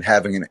and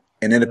having an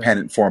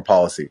independent foreign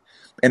policy,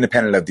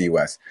 independent of the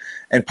U.S.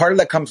 And part of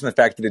that comes from the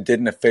fact that it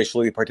didn't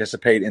officially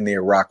participate in the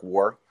Iraq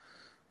War.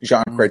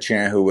 Jean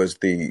Chrétien, who was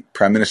the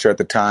prime minister at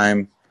the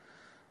time,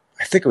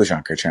 I think it was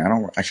Jean Chrétien. I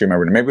don't actually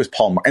remember. Maybe it was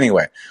Paul.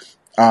 Anyway,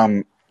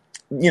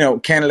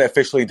 Canada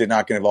officially did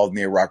not get involved in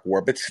the Iraq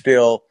War, but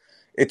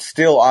it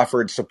still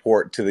offered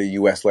support to the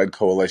U.S.-led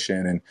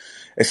coalition. And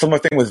a similar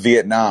thing with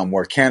Vietnam,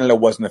 where Canada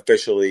wasn't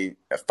officially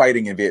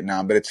fighting in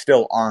Vietnam, but it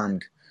still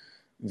armed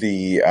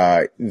the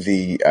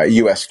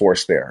U.S.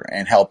 force there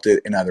and helped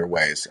it in other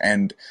ways.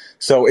 And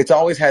so it's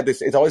always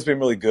been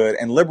really good.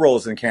 And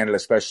liberals in Canada,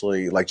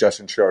 especially like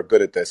Justin Trudeau, are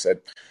good at this,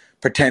 at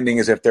pretending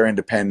as if they're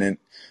independent,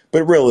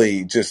 but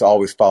really just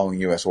always following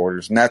U.S.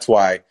 orders. And that's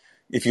why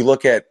if you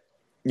look at,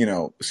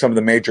 some of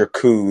the major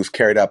coups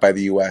carried out by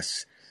the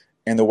U.S.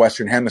 in the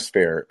Western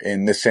Hemisphere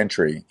in this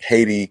century,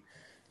 Haiti,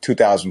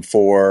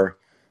 2004,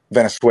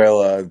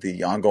 Venezuela,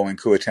 the ongoing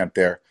coup attempt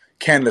there,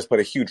 Canada's played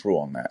a huge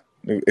role in that,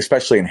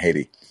 especially in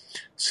Haiti.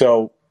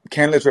 So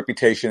Canada's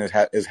reputation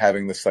as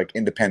having this like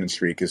independent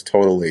streak is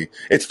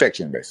it's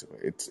fiction,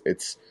 basically.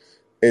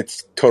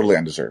 It's totally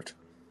undeserved.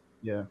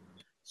 Yeah.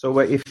 So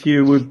if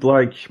you would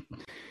like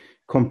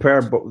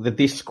compare the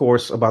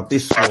discourse about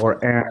this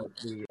war and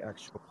the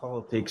actual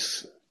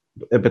politics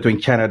between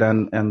Canada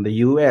and the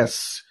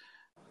U.S.,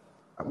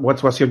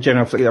 what's your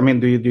general? I mean,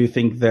 do you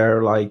think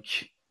they're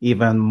like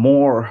even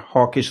more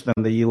hawkish than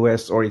the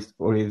U.S., or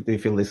do you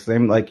feel the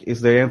same? Like,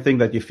 is there anything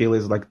that you feel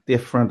is like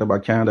different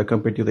about Canada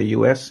compared to the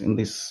U.S. in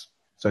this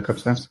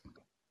circumstance?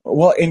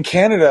 Well, in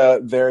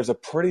Canada, there's a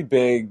pretty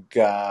big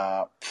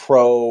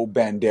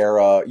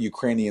pro-Bandera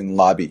Ukrainian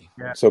lobby.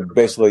 Yeah. So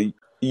basically,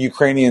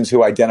 Ukrainians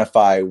who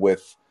identify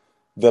with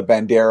the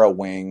Bandera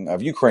wing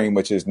of Ukraine,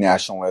 which is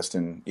nationalist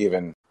and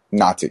even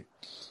Nazi.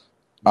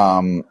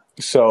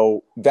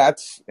 So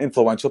that's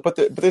influential, but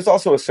there's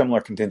also a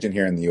similar contingent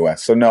here in the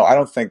U.S. So no, I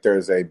don't think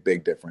there's a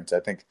big difference. I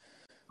think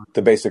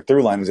the basic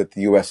through line is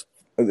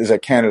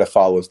that Canada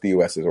follows the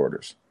U.S.'s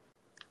orders.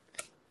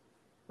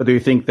 But do you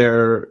think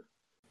you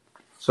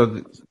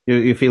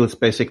feel it's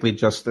basically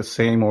just the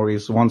same, or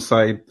is one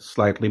side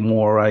slightly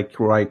more like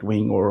right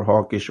wing or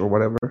hawkish or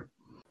whatever?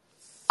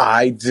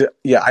 I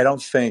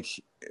don't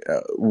think.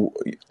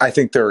 I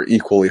think they're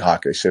equally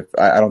hawkish.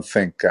 I don't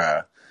think.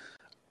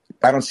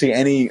 I don't see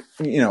any.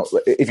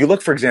 If you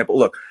look, for example,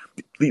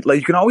 like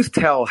you can always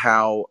tell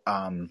how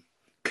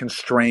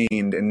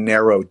constrained and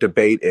narrow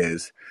debate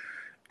is,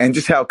 and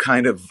just how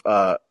kind of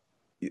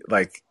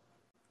like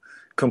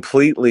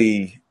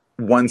completely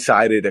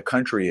one-sided a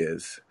country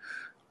is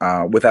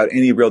without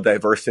any real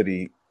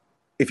diversity.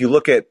 If you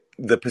look at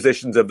the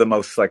positions of the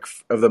most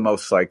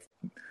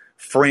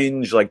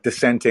fringe, like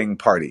dissenting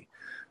party,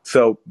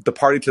 so the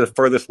party to the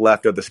furthest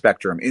left of the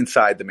spectrum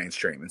inside the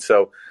mainstream, and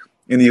so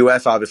in the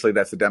U.S., obviously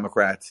that's the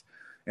Democrats,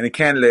 and in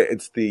Canada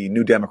it's the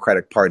New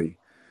Democratic Party.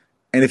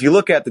 And if you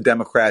look at the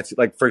Democrats,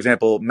 like for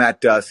example Matt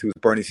Duss, who's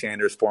Bernie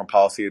Sanders' foreign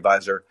policy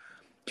advisor,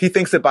 he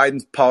thinks that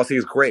Biden's policy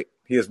is great.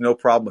 He has no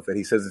problem with it.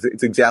 He says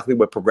it's exactly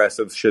what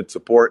progressives should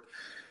support.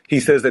 He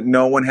says that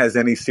no one has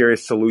any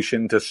serious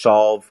solution to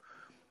solve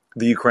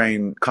the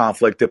Ukraine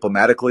conflict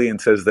diplomatically, and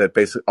says that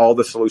basically all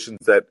the solutions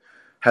that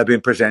have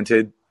been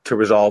presented to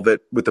resolve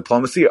it with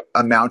diplomacy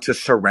amount to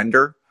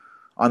surrender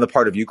on the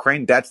part of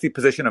Ukraine. That's the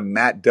position of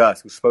Matt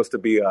Duss, who's supposed to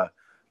be a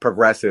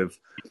progressive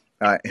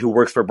who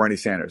works for Bernie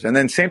Sanders. And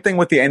then same thing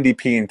with the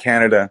NDP in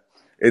Canada.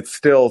 It's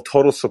still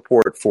total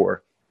support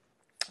for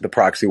the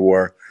proxy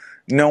war.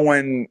 No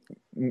one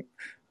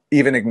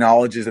even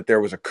acknowledges that there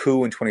was a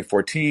coup in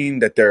 2014,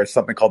 that there is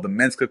something called the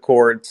Minsk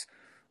Accords,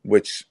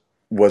 which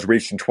was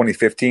reached in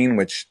 2015,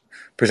 which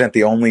present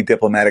the only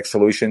diplomatic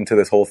solution to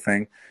this whole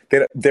thing.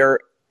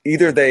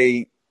 Either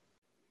they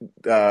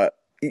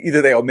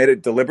omit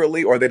it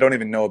deliberately or they don't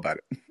even know about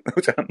it,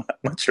 which I'm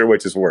not sure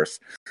which is worse.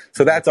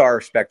 So that's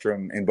our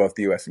spectrum in both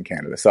the U.S. and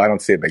Canada. So I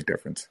don't see a big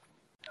difference.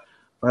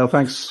 Well,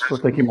 thanks for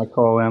taking my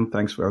call, and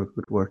thanks for your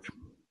good work.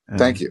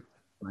 Thank you.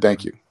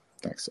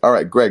 Thanks. All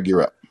right, Greg,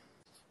 you're up.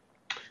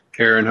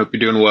 Aaron, hope you're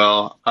doing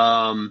well.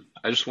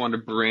 I just want to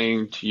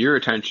bring to your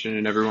attention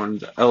and everyone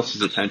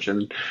else's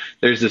attention,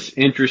 there's this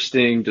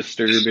interesting,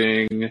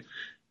 disturbing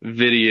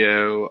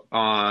video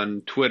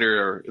on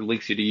Twitter, or it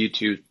links you to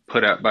YouTube,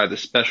 put out by the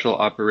Special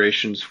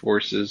Operations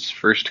Forces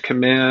First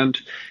Command.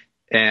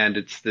 And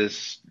it's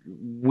this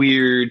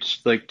weird,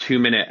 like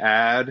 2-minute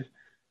ad,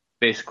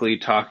 basically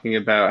talking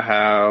about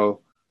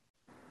how,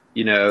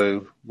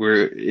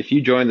 if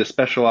you join the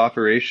Special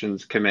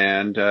Operations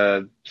Command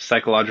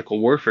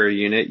psychological warfare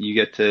unit, you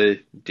get to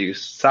do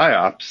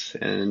psyops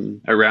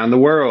and around the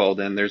world.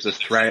 And there's this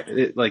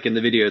threat, like in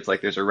the video, it's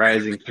like there's a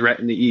rising threat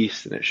in the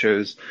East, and it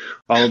shows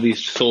all of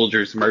these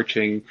soldiers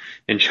marching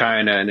in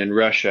China and in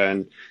Russia.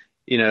 And,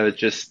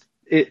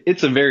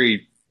 it's a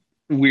very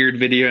weird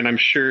video, and I'm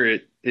sure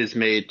it is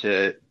made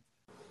to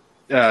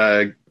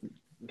have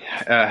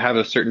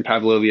a certain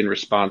Pavlovian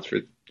response for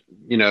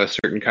a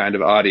certain kind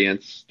of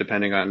audience,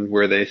 depending on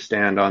where they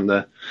stand on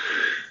the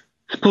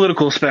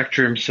political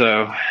spectrum.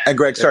 So, and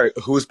Greg, sorry,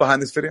 who's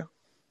behind this video?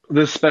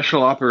 The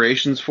Special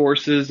Operations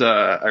Forces,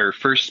 our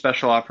First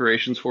Special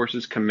Operations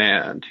Forces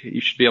Command.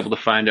 You should be able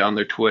to find it on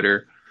their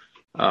Twitter.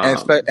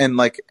 And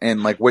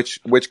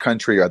which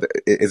country are they?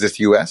 Is this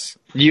U.S.?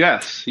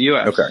 U.S.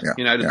 Okay, yeah,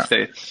 United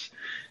States.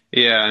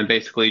 Yeah, and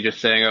basically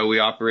just saying, we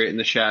operate in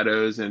the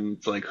shadows, and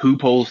it's like, who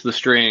pulls the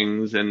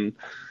strings? And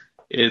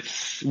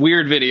it's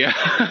weird video.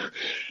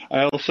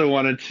 I also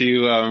wanted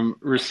to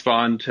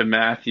respond to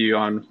Matthew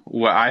on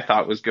what I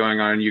thought was going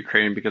on in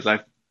Ukraine, because I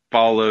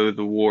follow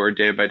the war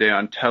day by day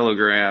on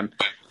Telegram.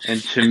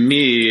 And to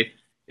me,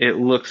 it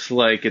looks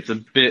like it's a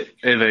bit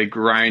of a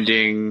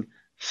grinding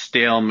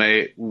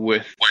stalemate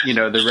with,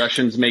 the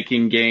Russians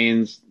making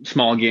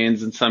small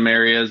gains in some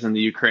areas, and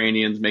the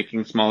Ukrainians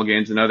making small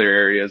gains in other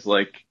areas.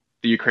 Like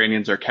the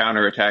Ukrainians are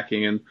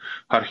counterattacking in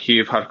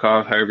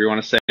Kharkov, however you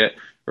want to say it,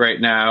 right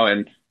now.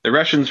 And the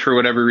Russians, for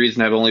whatever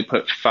reason, have only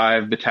put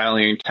 5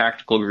 battalion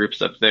tactical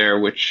groups up there,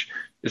 which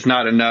is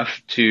not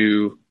enough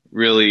to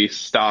really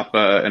stop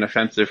an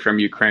offensive from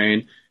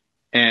Ukraine.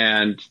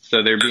 And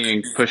so they're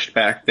being pushed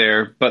back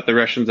there. But the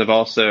Russians have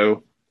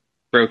also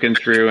broken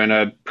through in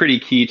a pretty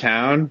key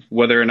town.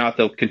 Whether or not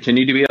they'll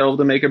continue to be able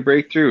to make a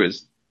breakthrough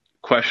is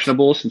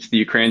questionable, since the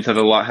Ukrainians have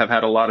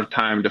had a lot of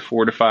time to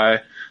fortify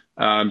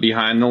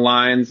behind the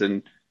lines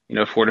and,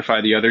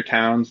 fortify the other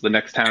towns. The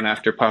next town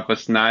after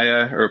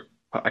Popasnaya, or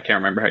I can't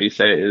remember how you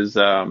say it, is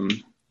I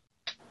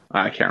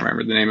can't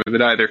remember the name of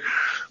it either.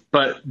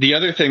 But the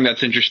other thing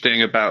that's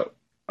interesting about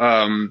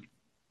the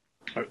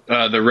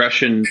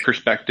Russian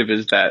perspective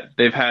is that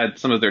they've had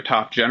some of their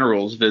top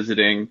generals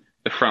visiting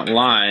the front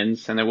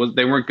lines, and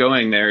they weren't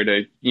going there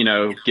to,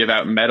 give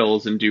out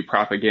medals and do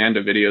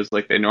propaganda videos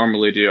like they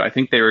normally do. I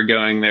think they were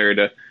going there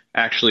to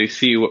actually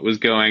see what was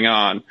going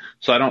on.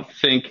 So I don't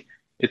think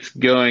it's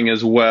going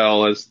as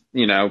well as,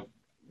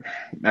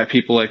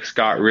 people like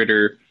Scott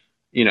Ritter,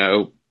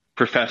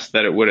 professed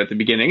that it would at the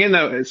beginning. And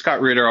though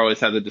Scott Ritter always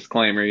had the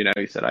disclaimer,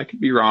 he said, I could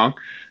be wrong.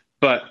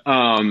 But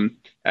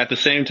at the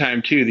same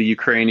time, too, the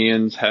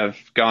Ukrainians have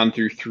gone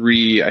through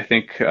 3, I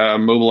think,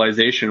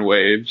 mobilization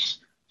waves.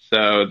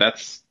 So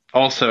that's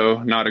also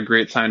not a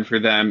great sign for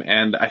them.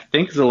 And I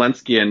think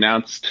Zelensky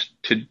announced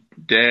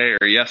today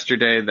or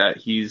yesterday that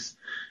he's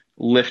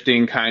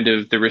lifting kind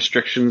of the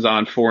restrictions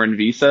on foreign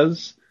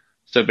visas.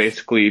 So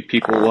basically,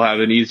 people will have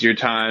an easier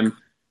time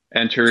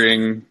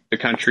entering the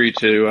country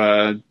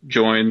to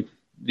join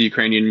the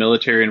Ukrainian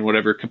military in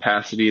whatever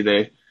capacity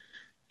they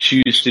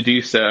choose to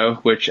do so,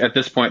 which at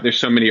this point, there's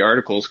so many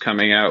articles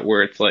coming out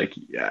where it's like,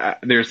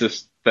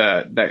 there's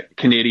that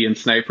Canadian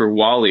sniper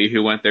Wally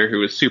who went there, who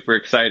was super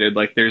excited.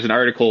 Like there's an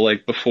article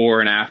like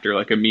before and after,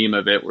 like a meme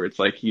of it where it's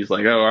like, he's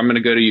like, oh, I'm going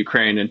to go to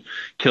Ukraine and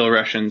kill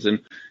Russians and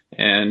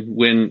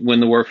win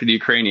the war for the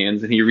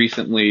Ukrainians. And he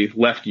recently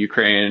left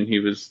Ukraine and he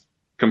was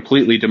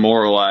completely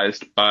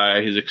demoralized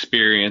by his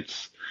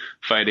experience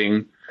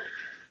fighting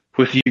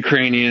with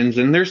Ukrainians.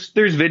 And there's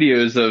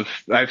videos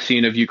I've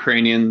seen of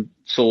Ukrainian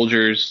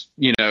soldiers,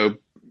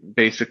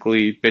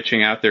 basically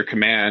bitching out their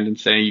command and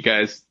saying, you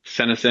guys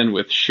sent us in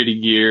with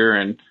shitty gear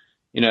and,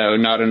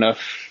 not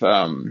enough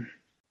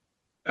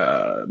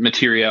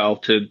material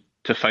to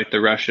fight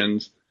the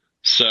Russians.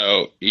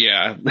 So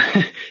yeah,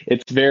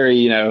 it's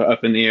very,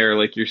 up in the air,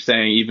 like you're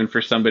saying, even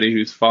for somebody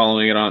who's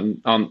following it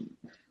on,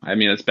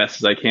 as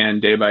best as I can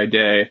day by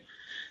day.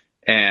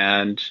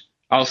 And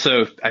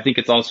also, I think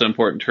it's also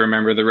important to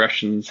remember the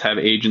Russians have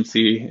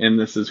agency in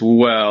this as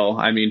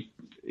well.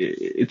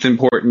 It's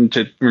important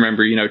to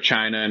remember,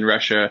 China and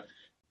Russia,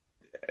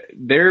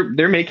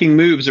 they're making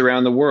moves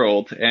around the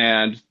world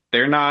and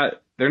they're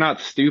not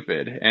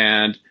stupid.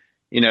 And,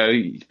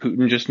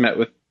 Putin just met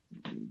with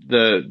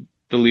the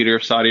leader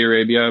of Saudi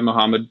Arabia,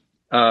 Mohammed,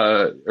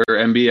 or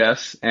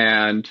MBS.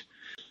 And,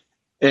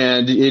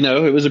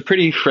 it was a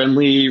pretty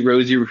friendly,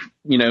 rosy,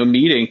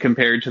 meeting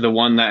compared to the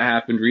one that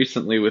happened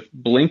recently with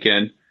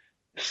Blinken.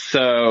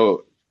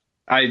 So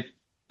I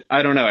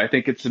don't know. I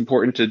think it's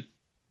important to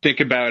think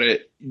about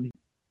it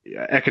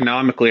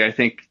economically. I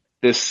think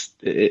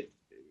we're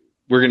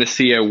going to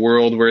see a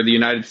world where the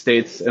United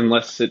States,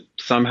 unless it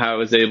somehow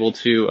is able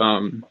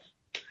to,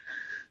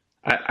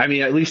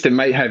 at least it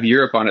might have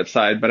Europe on its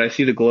side, but I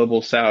see the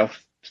global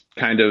South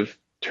kind of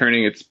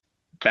turning its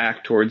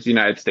back towards the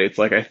United States.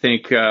 Like I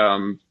think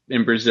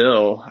in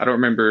Brazil, I don't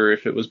remember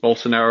if it was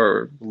Bolsonaro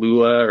or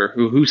Lula or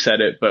who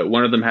said it, but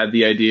one of them had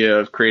the idea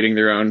of creating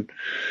their own,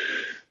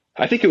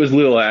 I think it was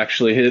Lula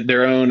actually,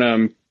 their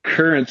own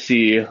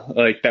currency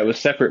like that was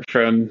separate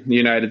from the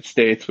United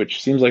States,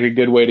 which seems like a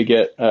good way to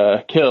get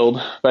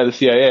killed by the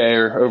CIA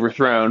or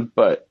overthrown.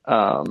 But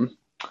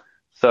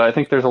so I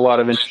think there's a lot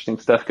of interesting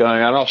stuff going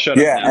on. I'll shut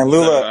up now.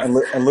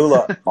 And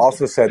Lula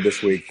also said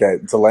this week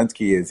that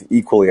Zelensky is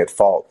equally at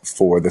fault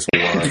for this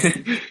war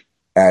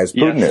as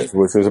Putin is,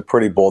 which was a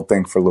pretty bold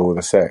thing for Lula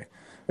to say,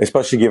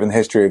 especially given the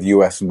history of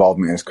U.S.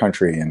 involvement in his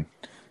country and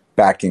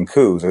backing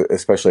coups,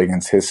 especially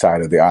against his side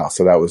of the aisle.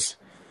 So that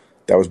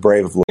was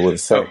brave of Lula to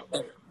say.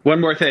 Oh,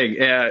 one more thing.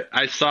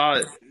 I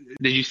saw.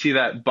 Did you see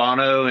that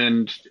Bono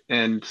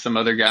and some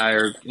other guy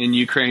are in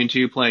Ukraine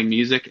too playing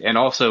music? And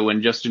also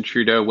when Justin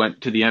Trudeau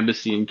went to the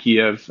embassy in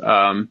Kiev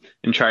and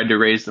tried to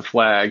raise the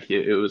flag,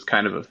 it was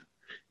kind of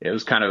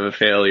a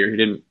failure.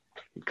 He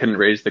couldn't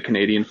raise the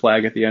Canadian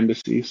flag at the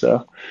embassy.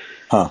 So,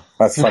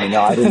 that's funny.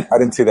 No, I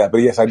didn't see that. But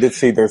yes, I did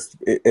see.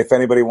 If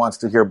anybody wants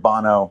to hear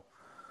Bono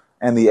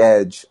and The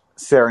Edge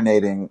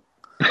serenading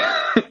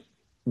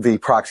the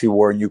proxy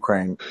war in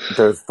Ukraine,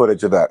 there's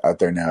footage of that out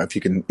there now. If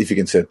you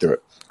can sit through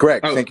it.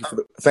 Greg, thank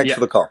you for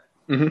the call.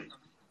 Mm-hmm.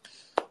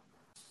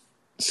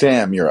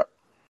 Sam, you're up.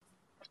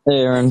 Hey,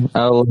 Aaron.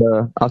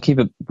 I'll keep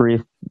it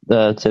brief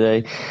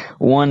today.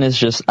 One is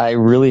just I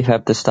really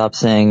have to stop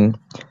saying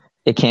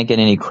it can't get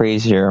any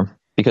crazier,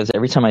 because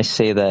every time I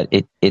say that,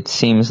 it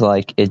seems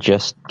like it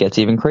just gets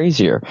even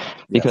crazier.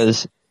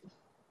 Because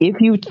if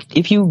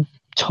you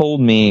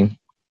told me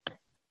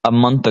a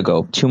month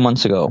ago, 2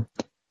 months ago,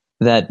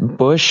 that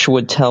Bush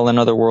would tell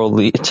the world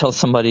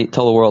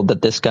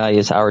that this guy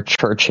is our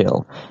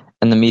Churchill,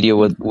 and the media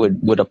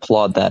would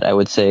applaud that, I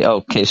would say,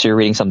 okay, so you're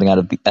reading something out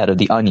of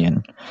the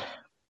Onion.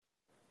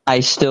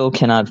 I still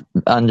cannot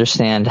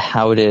understand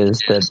how it is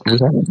that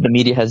the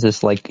media has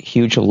this like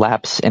huge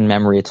lapse in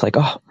memory. It's like,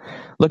 oh,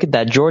 look at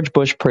that, George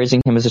Bush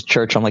praising him as a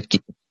Churchill. I'm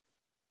like,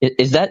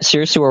 is that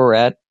seriously where we're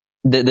at?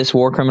 This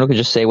war criminal could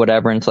just say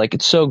whatever, and it's like,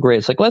 it's so great.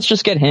 It's like, let's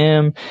just get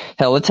him.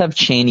 Hell, let's have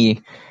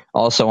Cheney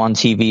also on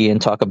TV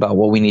and talk about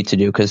what we need to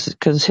do, because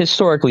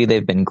historically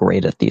they've been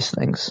great at these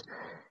things.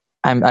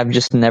 I've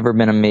just never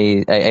been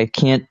amazed. I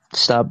can't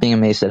stop being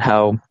amazed at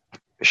how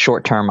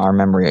short term our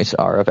memories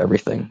are of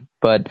everything.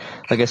 But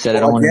like I said,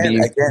 I don't want to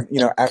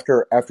be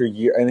after a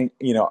year. I think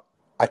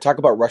I talk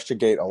about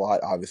Russiagate a lot,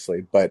 obviously,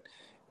 but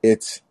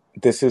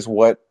this is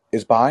what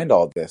is behind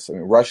all this. I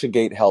mean,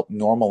 Russiagate helped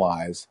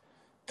normalize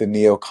the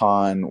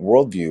neocon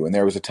worldview. And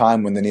there was a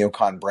time when the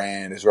neocon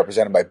brand, as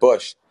represented by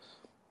Bush,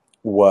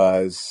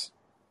 was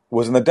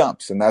in the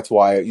dumps, and that's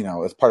why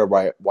that's part of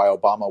why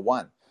Obama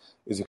won,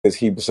 is because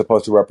he was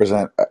supposed to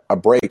represent a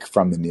break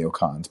from the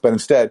neocons, but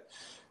instead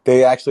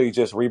they actually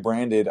just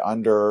rebranded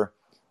under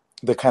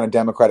the kind of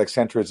democratic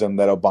centrism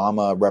that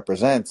Obama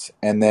represents.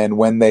 And then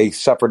when they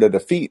suffered a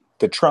defeat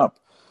to Trump,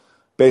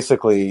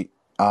 basically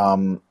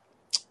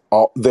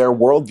their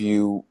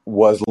worldview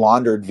was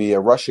laundered via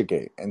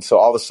Russiagate. And so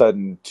all of a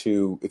sudden,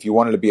 if you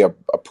wanted to be a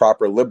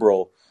proper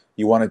liberal,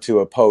 you wanted to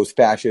oppose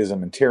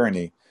fascism and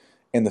tyranny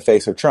in the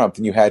face of Trump,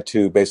 then you had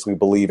to basically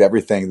believe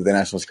everything that the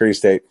national security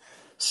state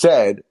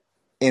said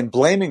in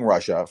blaming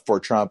Russia for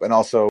Trump and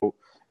also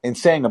in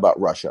saying about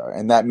Russia.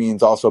 And that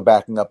means also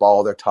backing up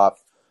all their top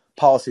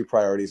policy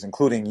priorities,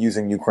 including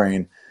using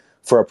Ukraine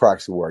for a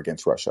proxy war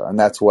against Russia. And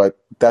that's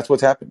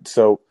what's happened.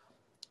 So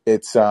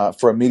it's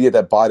for a media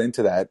that bought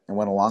into that and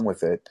went along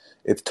with it,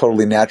 it's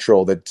totally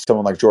natural that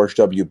someone like George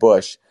W.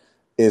 Bush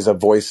is a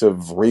voice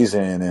of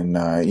reason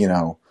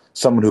and,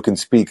 someone who can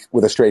speak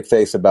with a straight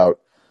face about,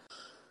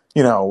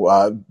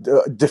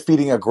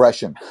 defeating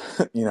aggression,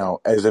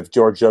 as if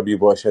George W.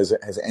 Bush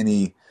has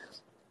any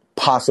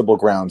possible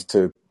grounds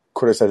to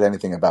criticize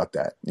anything about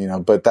that,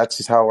 but that's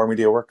just how our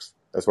media works.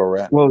 That's where we're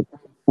at.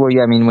 Well,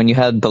 yeah, I mean, when you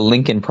had the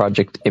Lincoln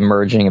Project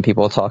emerging and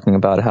people talking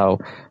about how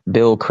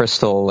Bill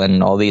Kristol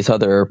and all these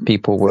other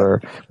people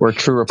were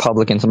true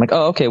Republicans, I'm like,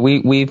 oh, okay,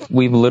 we've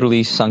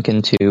literally sunk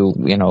into,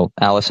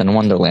 Alice in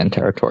Wonderland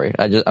territory.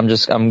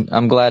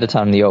 I'm glad it's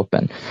out in the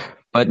open.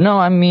 But no,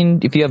 I mean,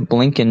 if you have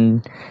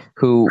Blinken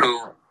who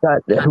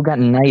got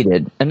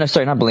knighted, no,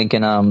 sorry, not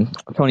Blinken,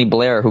 Tony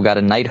Blair, who got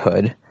a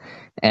knighthood.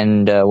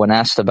 And when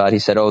asked about it, he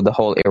said, the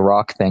whole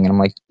Iraq thing. And I'm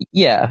like,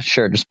 yeah,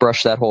 sure. Just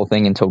brush that whole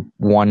thing into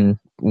one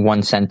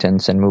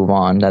sentence and move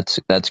on.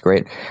 That's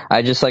great.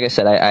 Like I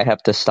said, I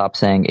have to stop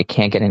saying it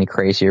can't get any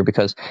crazier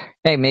because,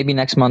 hey, maybe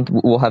next month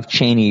we'll have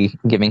Cheney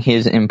giving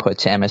his input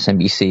to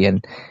MSNBC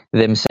and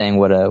them saying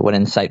what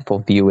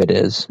insightful view it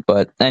is.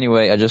 But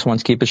anyway, I just want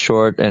to keep it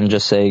short and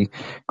just say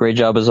great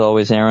job as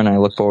always, Aaron. I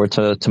look forward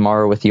to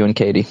tomorrow with you and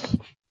Katie.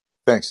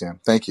 Thanks,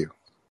 Sam. Thank you.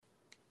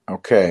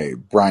 Okay,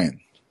 Brian.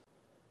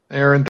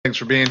 Aaron, thanks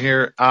for being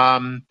here.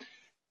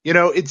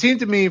 It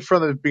seemed to me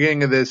from the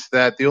beginning of this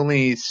that the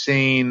only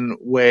sane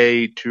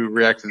way to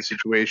react to the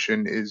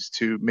situation is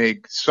to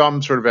make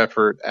some sort of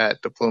effort at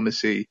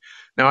diplomacy.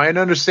 Now, I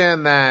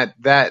understand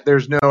that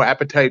there's no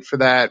appetite for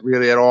that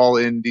really at all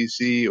in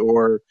DC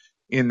or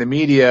in the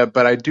media,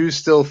 but I do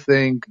still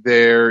think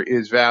there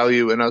is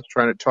value in us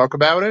trying to talk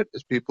about it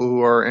as people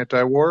who are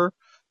anti-war.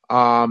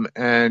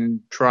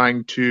 And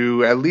trying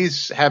to at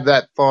least have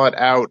that thought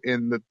out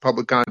in the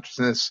public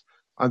consciousness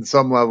on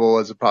some level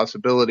as a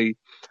possibility.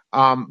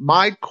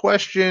 My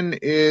question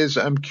is,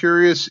 I'm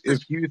curious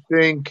if you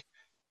think,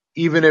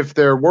 even if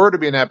there were to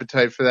be an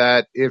appetite for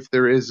that, if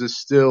there is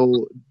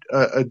still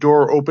a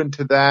door open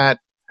to that,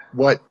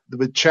 what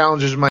the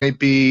challenges might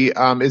be.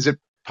 Is it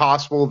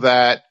possible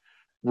that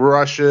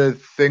Russia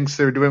thinks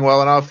they're doing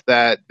well enough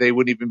that they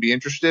wouldn't even be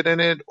interested in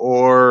it,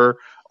 or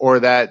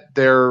that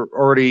they're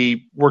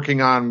already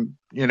working on,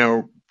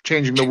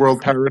 changing the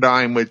world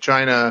paradigm with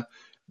China,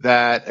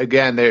 that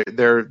again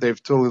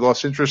they've totally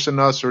lost interest in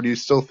us? Or do you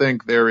still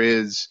think there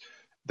is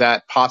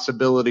that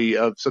possibility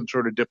of some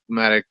sort of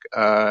diplomatic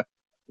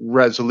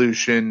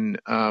resolution,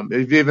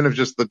 even if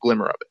just the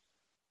glimmer of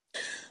it?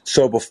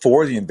 So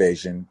before the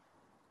invasion,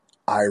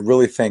 I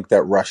really think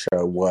that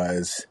Russia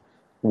was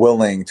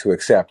willing to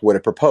accept what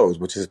it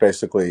proposed, which is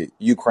basically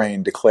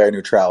Ukraine declare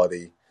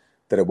neutrality,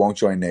 that it won't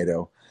join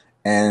NATO,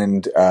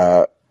 and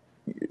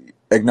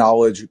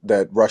acknowledge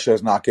that Russia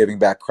is not giving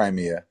back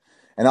Crimea,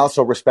 and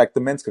also respect the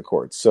Minsk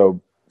Accords.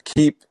 So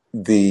keep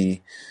the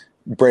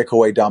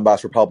breakaway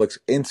Donbass republics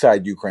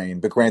inside Ukraine,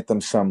 but grant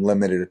them some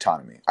limited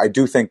autonomy. I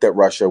do think that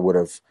Russia would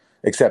have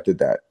accepted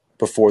that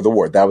before the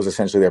war. That was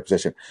essentially their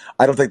position.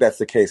 I don't think that's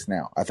the case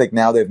now. I think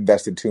now they've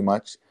invested too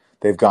much.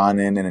 They've gone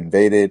in and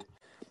invaded.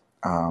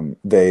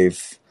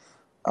 They've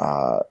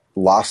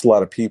lost a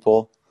lot of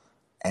people,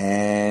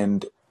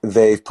 and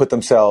they've put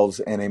themselves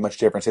in a much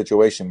different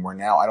situation where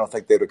now I don't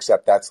think they'd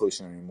accept that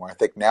solution anymore. I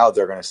think now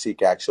they're going to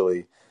seek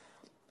actually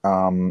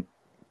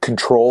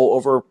control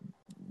over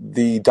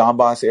the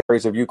Donbass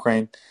areas of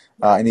Ukraine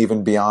and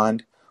even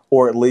beyond,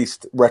 or at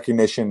least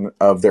recognition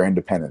of their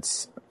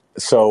independence.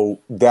 So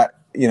that,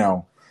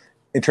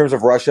 in terms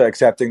of Russia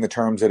accepting the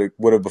terms that it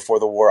would have before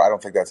the war, I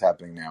don't think that's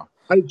happening now.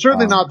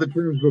 Certainly not the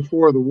terms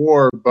before the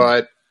war,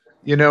 but,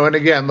 and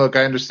again, look,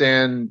 I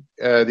understand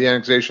the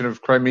annexation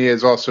of Crimea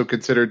is also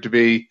considered to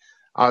be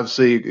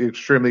obviously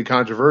extremely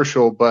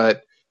controversial,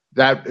 but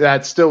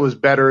that still was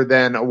better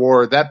than a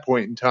war at that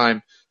point in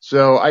time.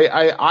 So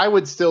I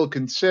would still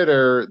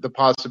consider the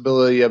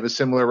possibility of a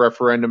similar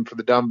referendum for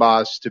the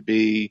Donbass to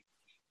be,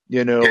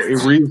 a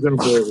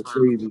reasonable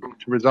way to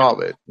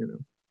resolve it.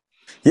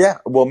 Yeah,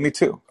 well, me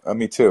too.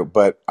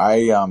 But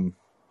I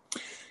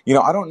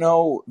don't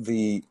know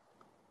the,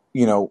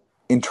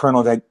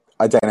 internal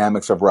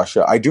dynamics of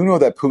Russia. I do know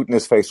that Putin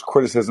has faced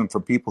criticism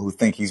from people who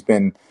think he's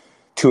been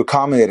too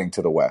accommodating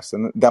to the West.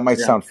 And that might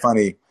sound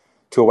funny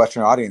to a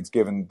Western audience,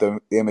 given the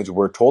image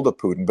we're told of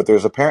Putin. But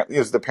there's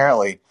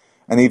apparently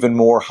an even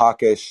more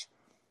hawkish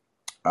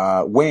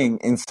wing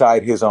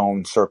inside his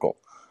own circle.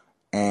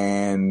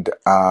 And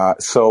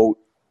so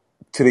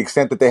to the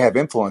extent that they have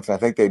influence, and I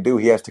think they do,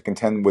 he has to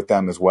contend with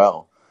them as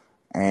well.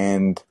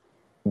 And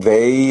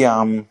they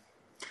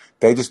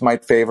just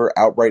might favor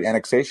outright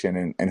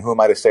annexation. And who am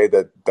I to say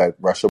that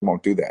Russia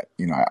won't do that?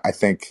 I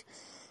think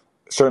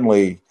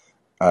certainly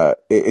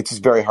it's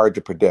just very hard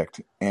to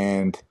predict.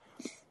 And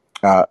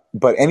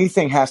but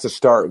anything has to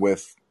start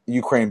with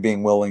Ukraine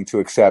being willing to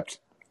accept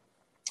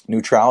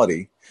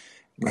neutrality.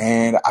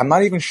 And I'm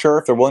not even sure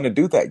if they're willing to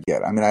do that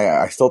yet. I mean,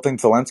 I still think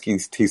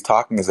Zelensky, he's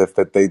talking as if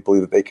that they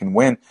believe that they can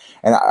win.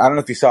 And I don't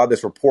know if you saw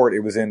this report.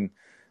 It was in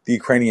the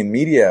Ukrainian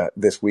media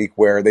this week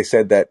where they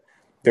said that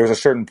there was a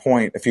certain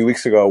point a few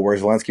weeks ago where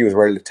Zelensky was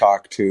ready to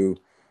talk to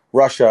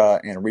Russia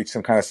and reach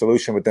some kind of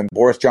solution. But then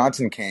Boris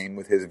Johnson came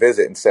with his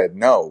visit and said,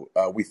 no,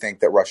 we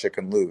think that Russia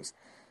can lose.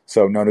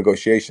 So no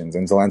negotiations.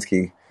 And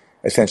Zelensky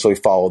essentially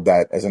followed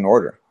that as an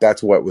order.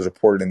 That's what was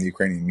reported in the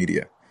Ukrainian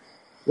media.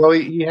 Well,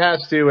 he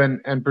has to,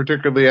 and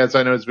particularly as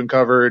I know it's been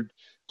covered,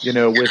 with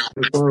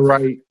the far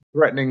right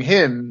threatening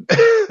him,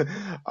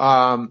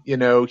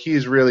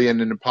 he's really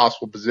in an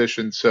impossible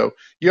position. So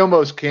you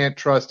almost can't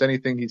trust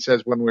anything he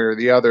says one way or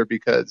the other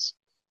because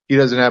he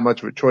doesn't have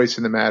much of a choice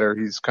in the matter.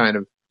 He's kind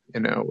of,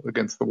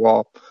 against the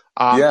wall.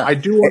 I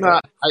do want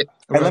to.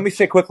 And let me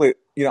say quickly,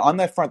 on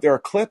that front, there are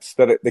clips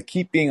that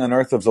keep being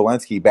unearthed of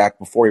Zelensky back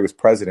before he was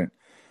president,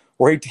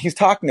 where he's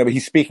talking about,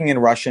 he's speaking in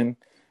Russian.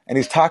 And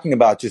he's talking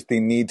about just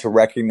the need to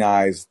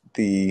recognize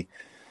the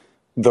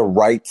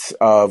rights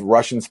of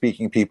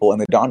Russian-speaking people in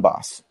the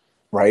Donbass,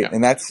 right? Yeah.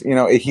 And that's,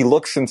 he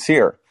looks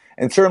sincere.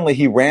 And certainly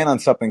he ran on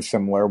something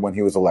similar when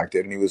he was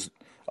elected, and he was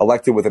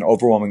elected with an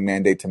overwhelming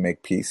mandate to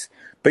make peace.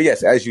 But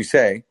yes, as you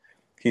say,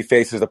 he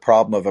faces the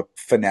problem of a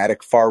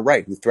fanatic far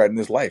right who threatened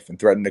his life and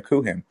threatened to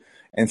coup him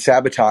and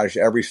sabotage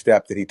every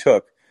step that he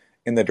took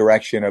in the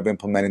direction of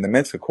implementing the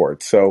Minsk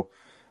Accords. So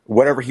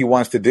whatever he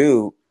wants to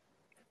do,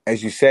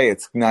 as you say,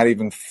 it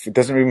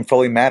doesn't even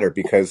fully matter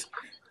because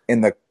in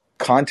the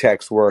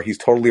context where he's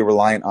totally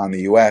reliant on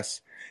the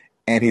U.S.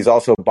 and he's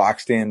also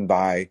boxed in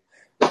by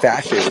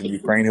fascists in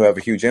Ukraine who have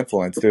a huge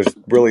influence, there's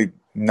really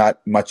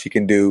not much he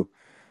can do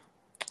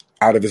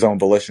out of his own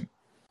volition.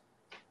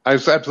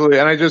 Absolutely.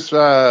 And I just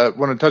want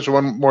to touch on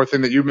one more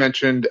thing that you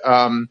mentioned,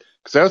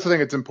 because I also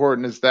think it's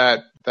important is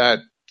that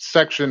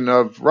section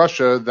of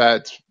Russia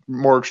that's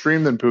more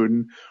extreme than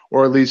Putin,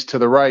 or at least to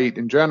the right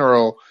in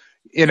general.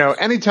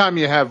 Anytime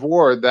you have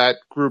war, that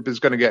group is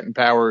going to get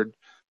empowered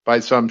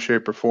by some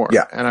shape or form.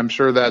 Yeah. And I'm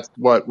sure that's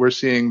what we're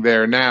seeing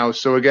there now.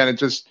 So again,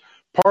 it's just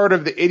part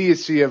of the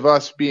idiocy of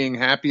us being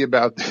happy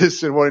about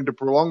this and wanting to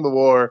prolong the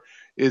war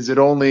is it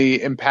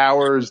only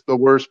empowers the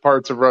worst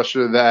parts of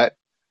Russia that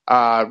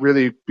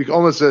really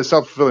almost a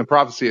self-fulfilling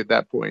prophecy at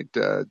that point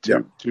to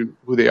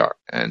who they are.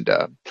 And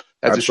that's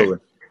Absolutely. a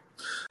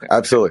shame.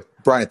 Absolutely.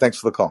 Brian, thanks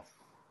for the call.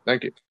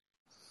 Thank you.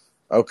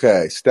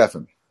 Okay,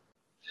 Stefan.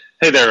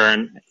 Hey there,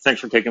 Aaron. Thanks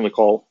for taking the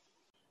call.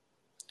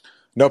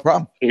 No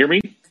problem. Can you hear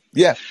me?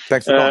 Yeah,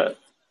 thanks for calling.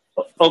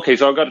 Okay,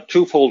 so I've got a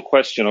twofold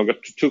question. I've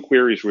got two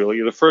queries, really.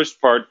 The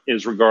first part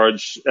is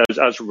regards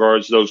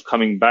those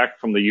coming back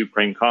from the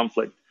Ukraine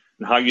conflict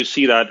and how you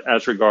see that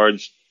as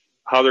regards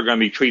how they're going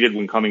to be treated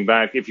when coming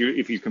back. If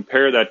you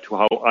compare that to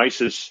how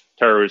ISIS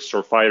terrorists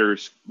or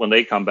fighters, when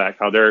they come back,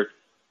 how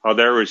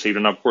they're received,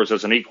 and of course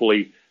as an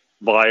equally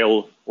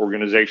vile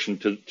organization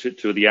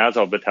to the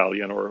Azov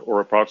battalion or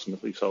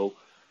approximately so.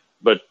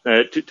 But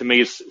to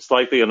me, it's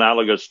slightly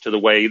analogous to the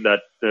way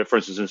that, for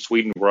instance, in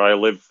Sweden, where I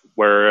live,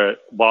 where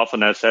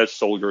Waffen SS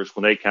soldiers,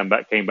 when they came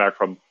back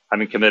from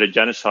having committed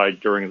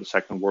genocide during the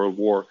Second World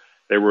War,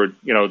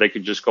 they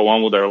could just go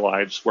on with their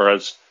lives.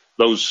 Whereas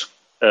those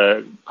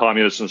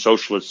communists and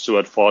socialists who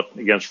had fought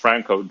against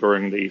Franco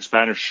during the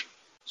Spanish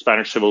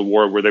Civil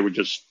War, where they were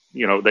just,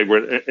 they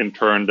were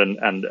interned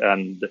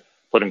and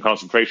put in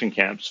concentration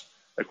camps,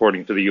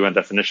 according to the UN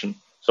definition.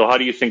 So how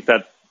do you think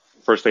that?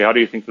 Firstly, how do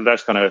you think that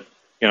that's going to?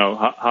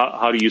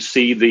 How do you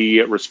see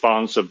the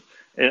response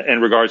in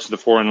regards to the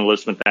Foreign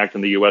Enlistment Act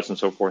in the U.S. and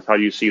so forth? How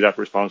do you see that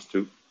response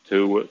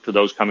to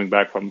those coming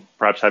back from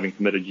perhaps having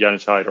committed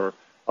genocide or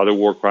other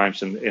war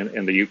crimes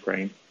in the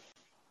Ukraine?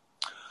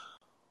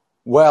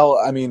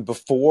 Well, I mean,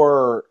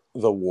 before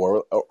the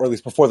war, or at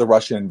least before the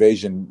Russian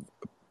invasion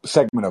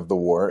segment of the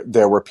war,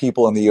 there were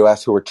people in the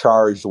U.S. who were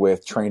charged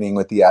with training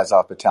with the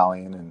Azov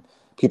battalion and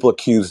people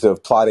accused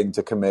of plotting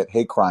to commit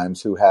hate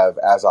crimes who have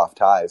Azov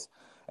ties.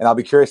 And I'll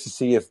be curious to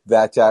see if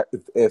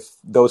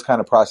those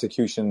kind of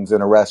prosecutions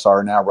and arrests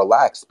are now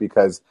relaxed,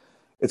 because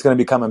it's going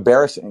to become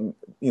embarrassing,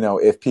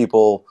 if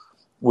people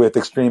with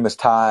extremist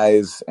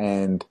ties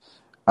and,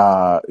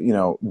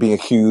 being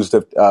accused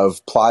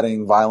of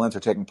plotting violence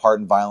or taking part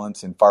in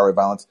violence and far-right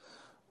violence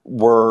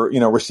were,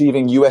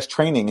 receiving U.S.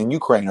 training in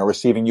Ukraine or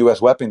receiving U.S.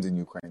 weapons in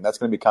Ukraine. That's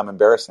going to become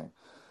embarrassing.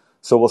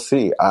 So we'll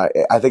see.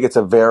 I think it's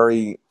a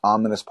very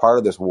ominous part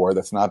of this war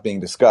that's not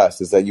being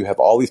discussed, is that you have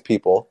all these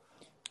people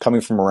coming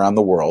from around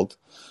the world.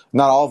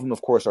 Not all of them,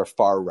 of course, are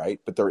far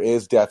right, but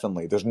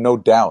there's no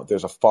doubt,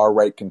 there's a far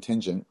right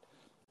contingent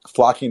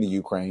flocking to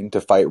Ukraine to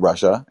fight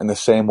Russia in the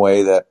same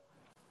way that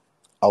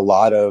a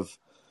lot of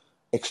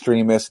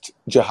extremist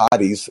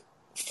jihadis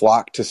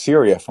flock to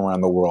Syria from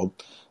around the world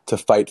to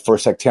fight for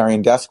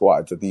sectarian death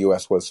squads that the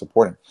U.S. was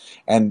supporting.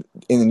 And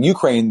in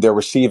Ukraine, they're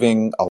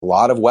receiving a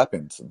lot of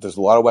weapons. There's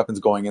a lot of weapons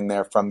going in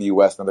there from the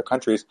U.S. and other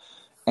countries,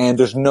 and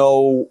there's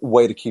no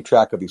way to keep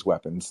track of these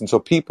weapons. And so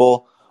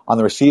people on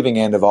the receiving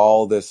end of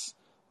all this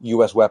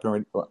U.S.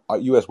 weaponry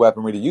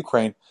to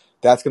Ukraine,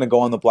 that's going to go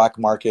on the black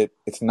market.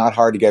 It's not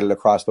hard to get it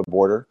across the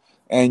border,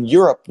 and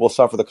Europe will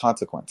suffer the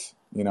consequence.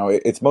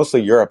 It's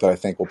mostly Europe that I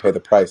think will pay the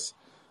price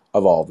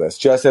of all of this,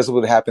 just as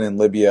would happen in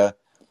Libya,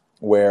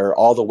 where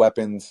all the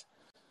weapons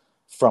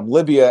from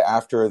Libya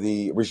after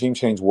the regime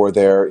change war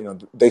there,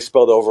 they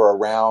spilled over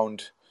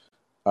around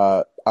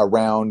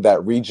that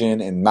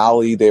region. In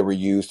Mali, they were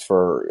used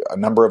for a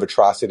number of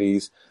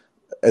atrocities.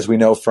 As we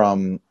know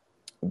from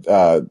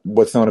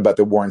what's known about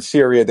the war in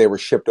Syria, they were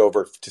shipped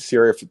over to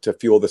Syria to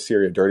fuel the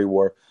Syria dirty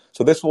war.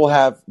 So this will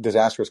have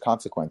disastrous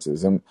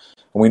consequences. And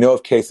we know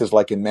of cases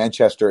like in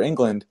Manchester,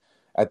 England,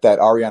 at that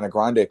Ariana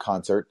Grande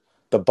concert,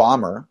 the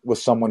bomber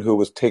was someone who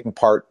was taking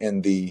part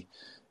in the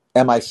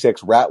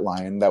MI6 rat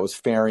line that was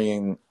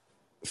ferrying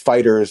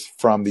fighters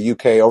from the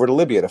UK over to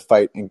Libya to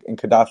fight in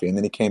Gaddafi. And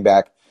then he came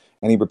back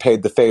and he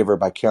repaid the favor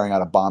by carrying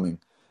out a bombing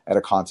at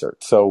a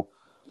concert. So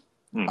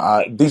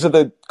these are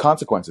the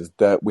consequences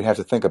that we have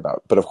to think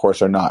about, but of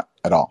course are not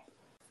at all.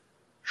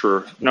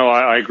 Sure. No,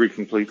 I agree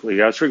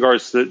completely. As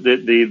regards to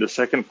the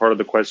second part of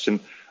the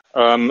question,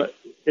 Don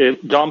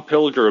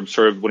Pilger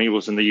observed when he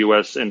was in the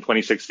U.S. in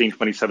 2016,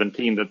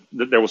 2017, that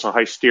there was a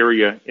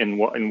hysteria in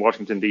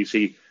Washington,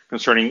 D.C.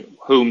 concerning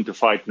whom to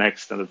fight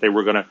next, and that they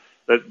were going to,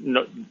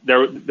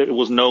 it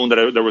was known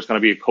that there was going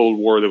to be a Cold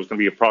War, there was going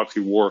to be a proxy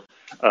war,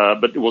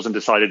 but it wasn't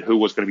decided who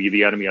was going to be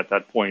the enemy at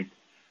that point.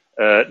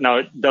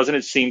 Now, doesn't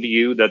it seem to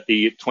you that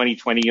the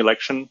 2020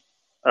 election,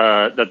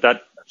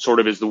 that sort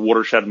of is the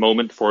watershed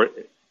moment for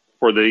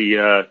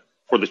the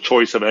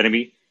choice of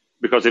enemy?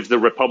 Because if the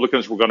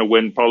Republicans were going to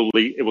win,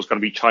 probably it was going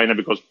to be China,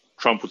 because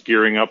Trump was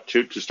gearing up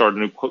to start a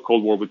new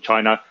Cold War with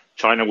China.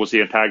 China was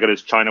the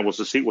antagonist. China was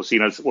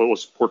seen as what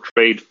was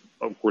portrayed,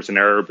 of course, in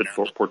error, but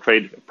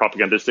portrayed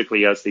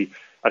propagandistically as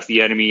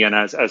the enemy and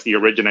as the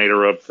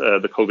originator of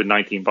the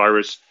COVID-19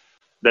 virus.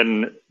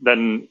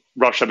 Then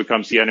Russia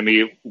becomes the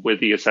enemy with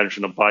the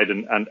ascension of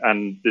Biden,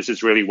 and this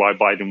is really why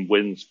Biden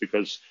wins,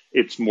 because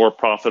it's more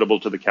profitable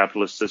to the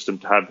capitalist system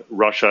to have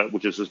Russia,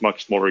 which is a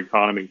much smaller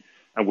economy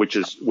and which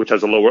has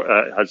a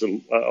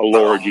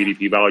lower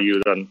GDP value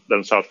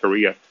than South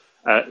Korea,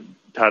 to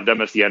have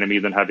them as the enemy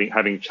than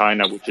having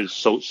China, which is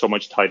so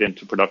much tied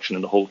into production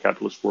in the whole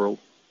capitalist world.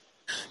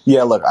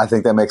 Yeah, look, I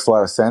think that makes a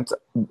lot of sense.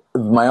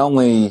 My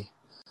only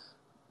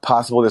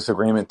possible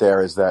disagreement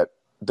there is that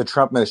the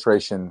Trump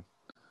administration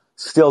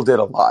still did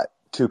a lot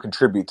to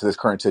contribute to this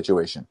current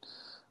situation.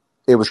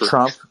 It was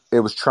Trump.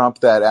 It was Trump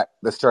that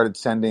started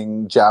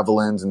sending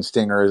javelins and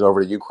stingers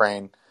over to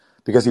Ukraine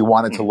because he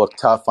wanted to look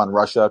tough on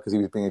Russia, because he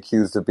was being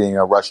accused of being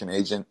a Russian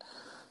agent.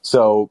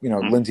 So,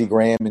 Lindsey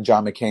Graham and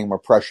John McCain were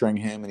pressuring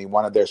him, and he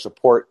wanted their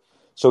support.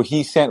 So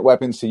he sent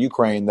weapons to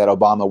Ukraine that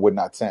Obama would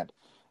not send.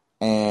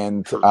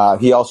 And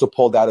he also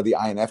pulled out of the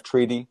INF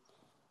Treaty,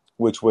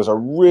 which was a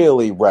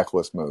really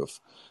reckless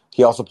move.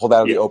 He also pulled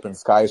out of the Open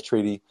Skies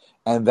Treaty.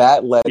 And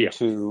that led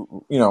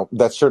to,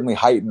 that certainly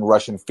heightened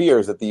Russian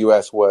fears that the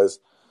U.S. was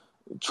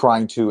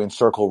trying to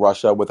encircle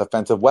Russia with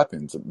offensive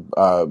weapons,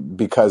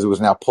 because it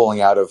was now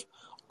pulling out of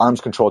arms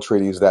control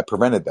treaties that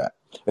prevented that,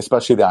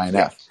 especially the INF.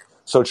 Yes.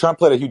 So Trump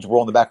played a huge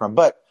role in the background.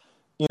 But,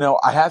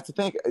 I have to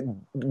think,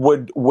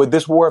 would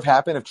this war have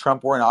happened if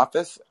Trump were in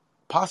office?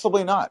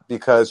 Possibly not,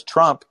 because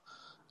Trump,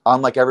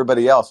 unlike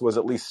everybody else, was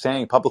at least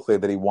saying publicly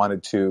that he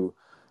wanted to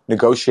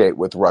negotiate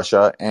with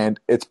Russia. And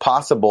it's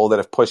possible that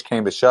if push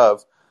came to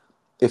shove,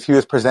 if he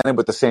was presented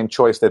with the same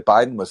choice that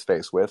Biden was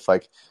faced with,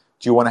 like,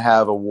 do you want to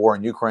have a war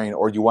in Ukraine,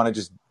 or do you want to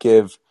just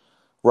give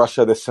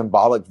Russia the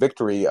symbolic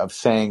victory of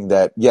saying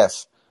that,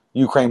 yes,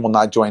 Ukraine will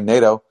not join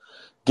NATO?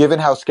 Given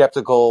how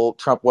skeptical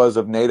Trump was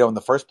of NATO in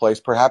the first place,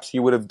 perhaps he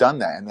would have done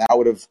that, and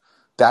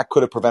that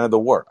could have prevented the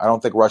war. I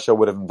don't think Russia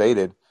would have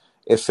invaded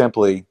if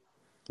simply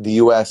the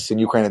U.S. and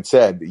Ukraine had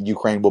said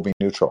Ukraine will be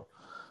neutral.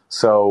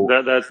 So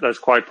that's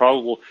quite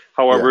probable.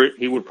 However,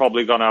 he would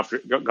probably gone after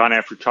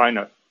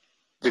China,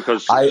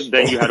 because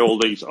then you had all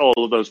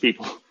of those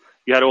people.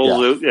 You had all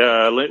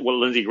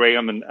Lindsey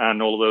Graham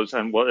and all of those,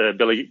 and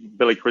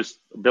Bill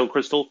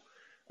Kristol,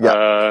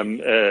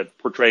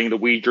 portraying the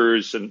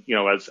Uyghurs and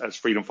as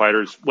freedom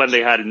fighters, when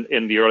they had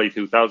in the early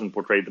 2000s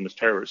portrayed them as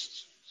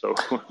terrorists. So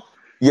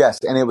yes,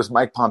 and it was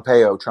Mike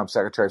Pompeo, Trump's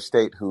Secretary of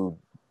State, who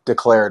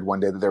declared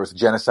one day that there was a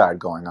genocide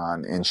going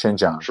on in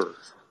Xinjiang. Sure.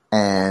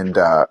 And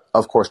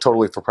of course,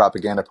 totally for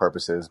propaganda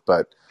purposes,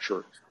 but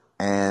sure.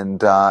 And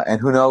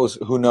who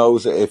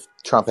knows if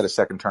Trump had a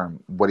second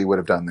term, what he would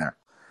have done there.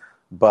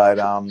 But,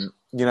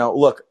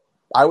 look,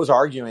 I was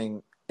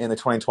arguing in the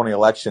 2020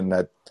 election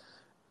that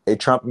a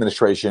Trump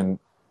administration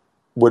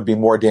would be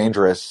more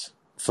dangerous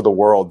for the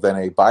world than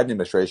a Biden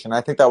administration.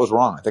 I think that was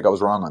wrong. I think I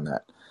was wrong on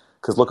that,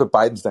 because look what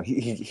Biden's done.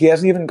 He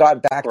hasn't even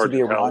got back to Hard the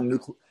to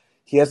tell.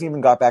 He hasn't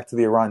even got back to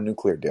the Iran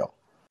nuclear deal.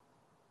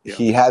 Yeah.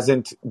 He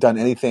hasn't done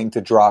anything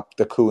to drop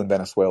the coup in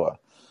Venezuela.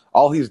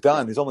 All he's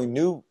done, his only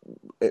new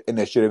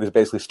initiative is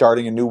basically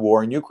starting a new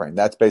war in Ukraine.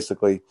 That's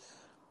basically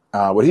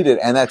what he did,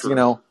 and that's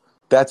True.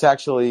 that's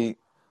actually,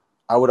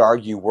 I would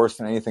argue, worse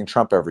than anything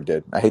Trump ever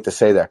did. I hate to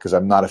say that because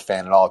I'm not a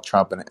fan at all of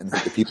Trump and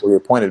the people he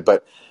appointed,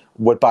 but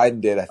what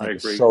Biden did, I think,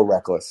 was agree. so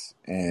reckless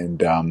and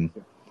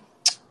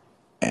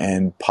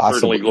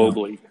possibly Certainly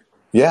globally.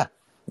 Yeah.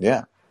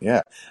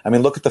 I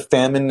mean, look at the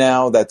famine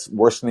now that's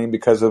worsening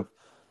because of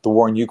the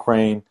war in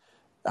Ukraine.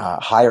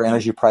 Higher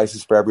energy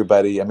prices for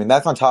everybody. I mean,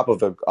 that's on top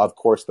of of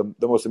course, the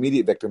most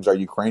immediate victims are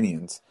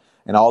Ukrainians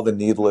and all the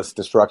needless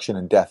destruction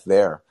and death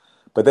there.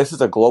 But this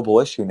is a global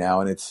issue now,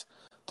 and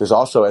there's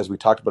also, as we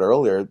talked about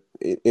earlier,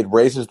 it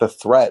raises the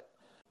threat,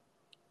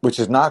 which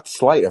is not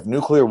slight, of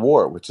nuclear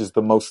war, which is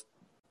the most,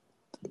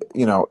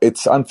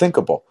 it's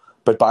unthinkable.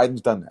 But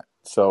Biden's done that,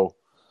 so.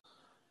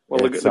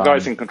 Well, the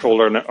guys in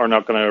control are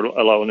not going to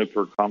allow a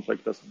nuclear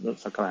conflict. That's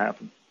not going to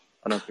happen.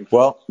 I don't think so.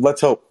 Well,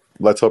 let's hope.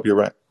 Let's hope you're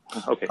right.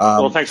 Okay.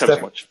 Well, thanks ever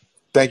so much.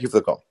 Thank you for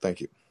the call.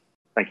 Thank you.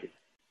 Thank you.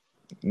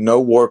 No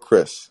War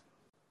Chris.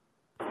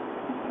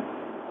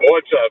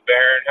 What's up,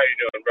 Baron? How you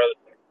doing, brother?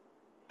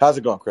 How's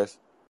it going, Chris?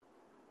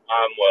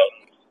 I'm well.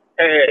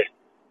 Hey,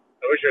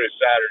 I wish it was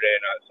Saturday,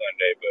 not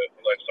Sunday, but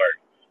let's start.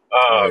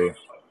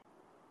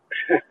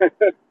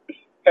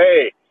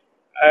 Hey,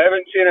 I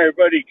haven't seen our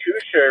buddy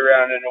Kusha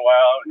around in a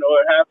while. I don't know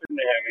what happened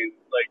to him. He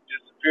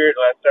disappeared.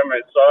 Last time I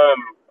saw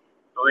him,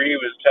 Bree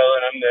was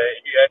telling him that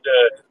he had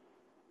to,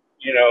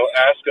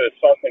 ask a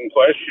fucking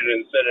question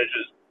instead of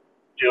just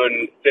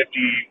doing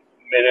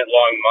 50-minute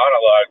long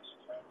monologues.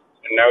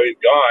 And now he's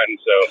gone.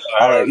 So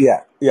all right,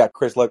 yeah,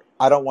 Chris. Look,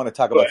 I don't want to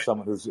talk about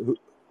someone who's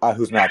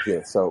not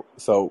here. So.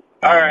 All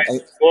right.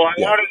 Well, I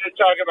wanted to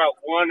talk about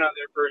one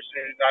other person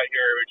who's not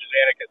here, which is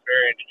Anna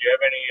Kasparian. Did you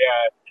have any?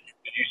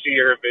 Did you see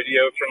her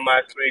video from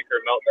last week,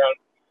 her meltdown?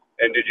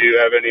 And did you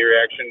have any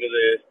reaction to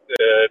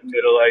the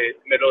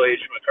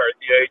middle-aged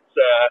McCarthyites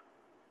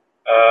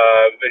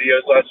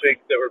videos last week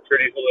that were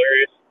pretty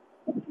hilarious?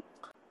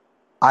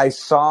 I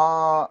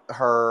saw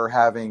her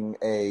having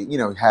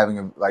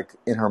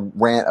in her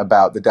rant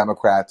about the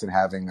Democrats and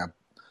having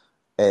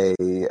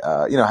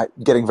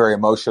getting very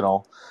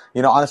emotional.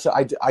 Honestly,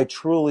 I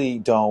truly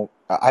don't.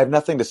 I have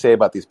nothing to say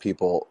about these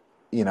people,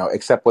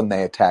 except when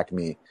they attack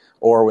me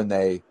or when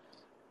they,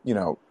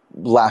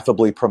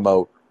 laughably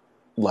promote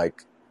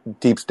like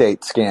deep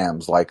state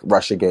scams like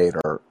Russiagate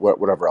or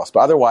whatever else.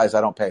 But otherwise,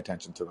 I don't pay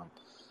attention to them.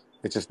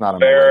 It's just not on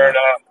my radar.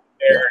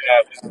 Fair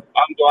enough.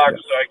 I'm blocked,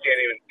 so I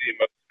can't even see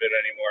most of it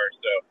anymore.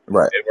 So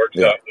it works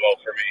out well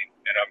for me,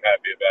 and I'm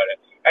happy about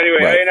it. Anyway,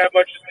 I didn't have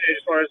much to say. I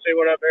just wanted to say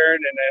what up, Aaron,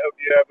 and I hope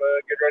you have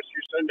a good rest of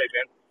your Sunday,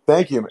 man.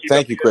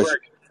 Thank you, Chris.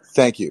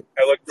 Thank you.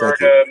 I look forward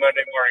to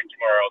Monday morning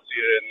tomorrow. I'll see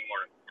you in the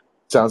morning.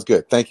 Sounds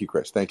good. Thank you,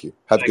 Chris. Thank you.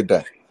 Have a good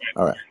day.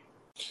 All right.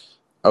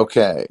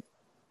 Okay.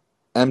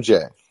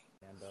 MJ.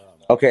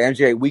 Okay,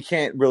 MJ, we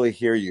can't really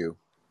hear you.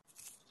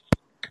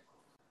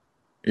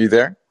 Are you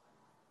there?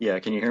 Yeah,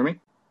 can you hear me?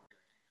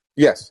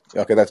 Yes.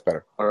 Okay, that's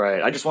better. All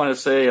right. I just wanted to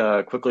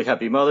say quickly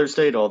Happy Mother's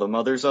Day to all the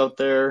mothers out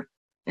there.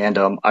 And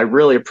I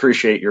really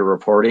appreciate your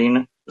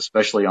reporting,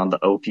 especially on the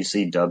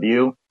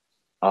OPCW.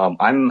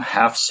 I'm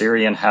half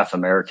Syrian, half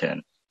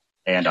American,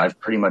 and I've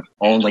pretty much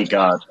only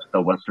got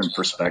the Western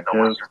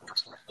perspective.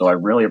 So I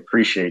really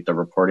appreciate the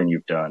reporting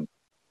you've done.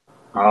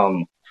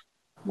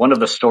 One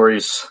of the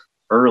stories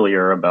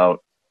earlier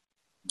about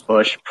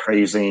Bush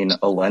praising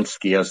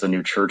Zelensky as the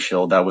new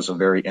Churchill, that was a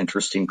very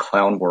interesting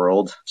clown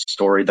world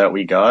story that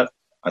we got.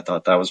 I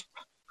thought that was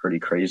pretty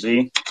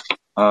crazy.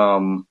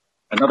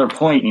 Another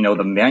point,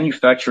 the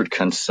manufactured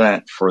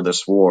consent for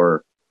this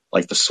war,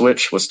 like the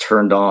switch was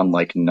turned on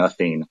like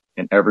nothing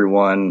and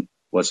everyone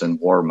was in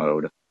war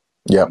mode.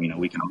 Yeah.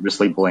 We can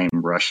obviously blame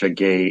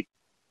Russiagate.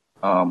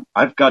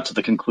 I've got to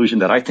the conclusion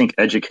that I think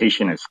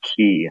education is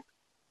key.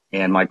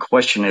 And my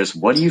question is,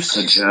 what do you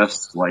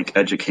suggest, like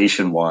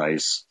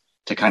education-wise,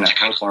 to kind of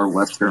help our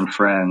Western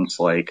friends,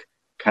 like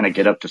kind of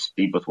get up to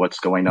speed with what's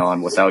going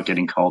on without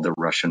getting called a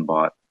Russian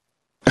bot?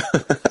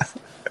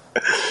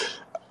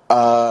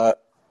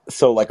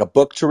 So like a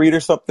book to read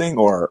or something,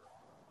 or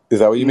is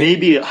that what you mean?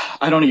 Maybe,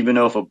 I don't even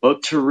know if a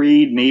book to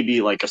read,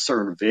 maybe like a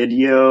certain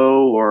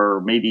video,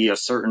 or maybe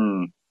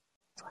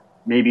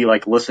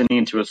like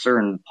listening to a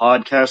certain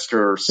podcast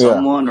or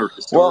someone or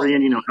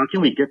historian, how can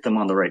we get them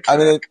on the right track?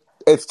 I mean,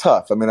 it's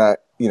tough. I mean,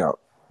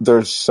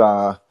 there's,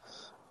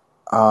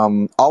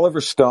 Oliver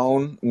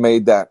Stone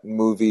made that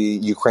movie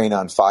Ukraine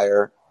on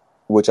Fire,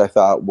 which I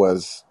thought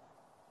was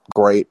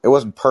great. It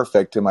wasn't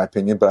perfect in my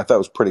opinion, but I thought it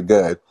was pretty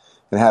good.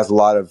 It has a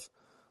lot of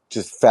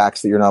just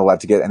facts that you're not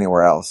allowed to get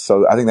anywhere else.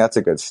 So I think that's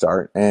a good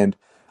start. And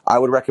I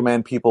would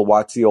recommend people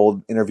watch the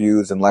old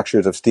interviews and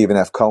lectures of Stephen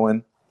F.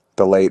 Cohen,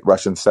 the late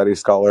Russian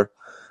studies scholar.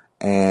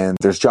 And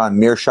there's John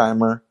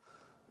Mearsheimer,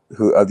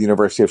 who of the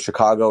University of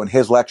Chicago, and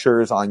his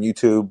lectures on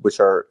YouTube, which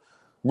are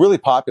really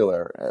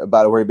popular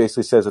about it, where he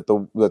basically says that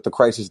the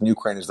crisis in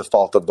Ukraine is the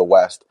fault of the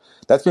West.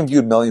 That's been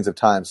viewed millions of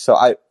times. So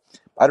I'd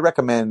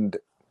recommend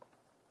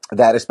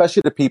that,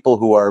 especially to people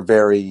who are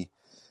very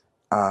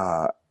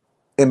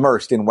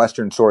immersed in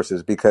Western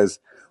sources, because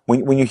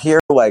when you hear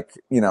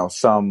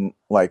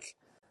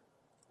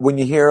when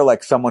you hear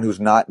like someone who's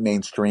not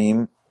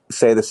mainstream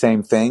say the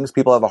same things,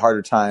 people have a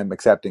harder time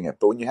accepting it.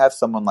 But when you have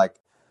someone like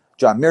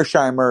John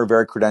Mearsheimer,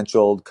 very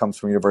credentialed, comes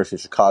from University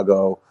of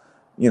Chicago,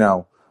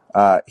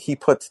 he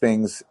puts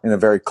things in a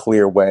very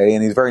clear way,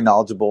 and he's very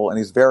knowledgeable, and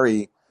he's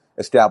very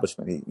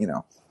establishment.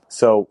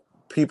 So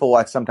people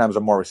like sometimes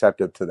are more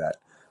receptive to that.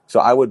 So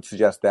I would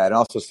suggest that, and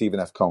also Stephen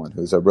F. Cohen,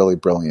 who's a really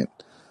brilliant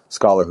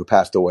scholar who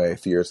passed away a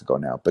few years ago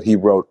now, but he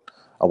wrote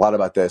a lot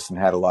about this and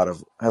has a lot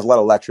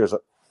of lectures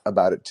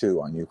about it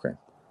too on Ukraine.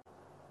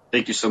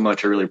 Thank you so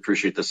much. I really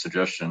appreciate the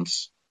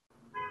suggestions.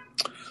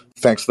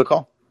 Thanks for the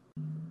call.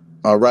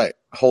 All right,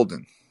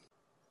 Holden.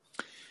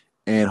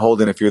 And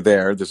Holden, if you're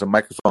there's a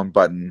microphone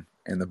button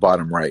in the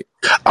bottom right.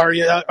 Are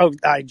you? Oh,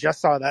 I just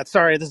saw that.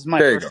 Sorry, this is my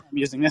first time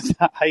using this.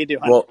 How you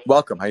doing? Well,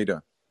 welcome. How you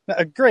doing?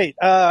 Great.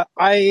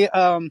 I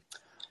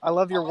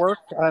love your work.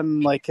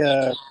 I'm like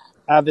a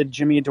avid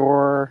Jimmy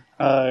Dore,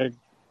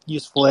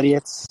 Useful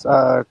Idiots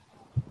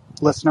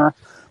listener.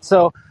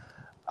 So,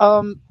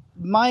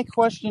 my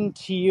question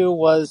to you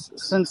was,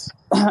 since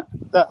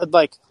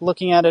like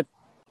looking at it,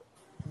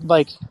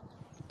 like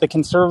the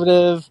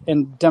conservative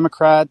and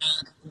Democrat,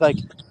 like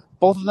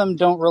both of them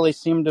don't really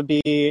seem to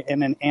be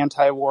in an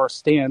anti-war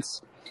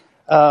stance.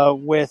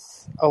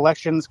 With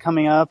elections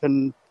coming up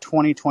and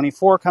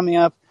 2024 coming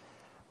up,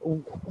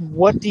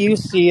 what do you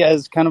see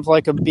as kind of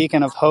like a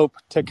beacon of hope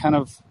to kind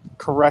of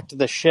correct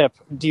the ship?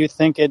 Do you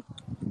think it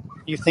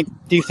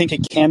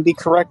can be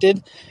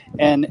corrected?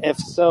 And if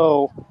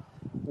so,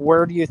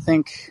 where do you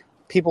think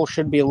people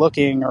should be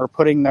looking or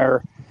putting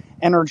their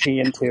energy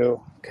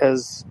into?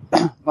 Because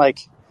like,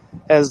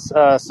 as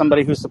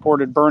somebody who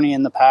supported Bernie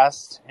in the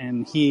past,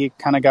 and he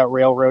kind of got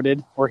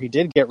railroaded, or he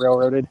did get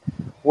railroaded,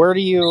 where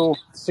do you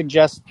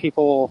suggest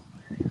people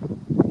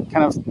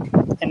kind of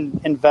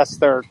invest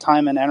their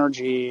time and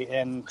energy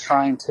in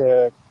trying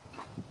to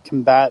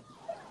combat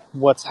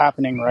what's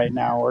happening right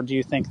now? Or do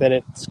you think that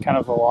it's kind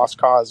of a lost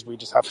cause? We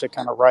just have to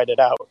kind of ride it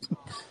out?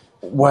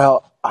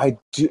 Well, I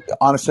do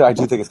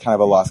think it's kind of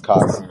a lost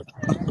cause.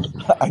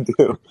 I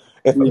do.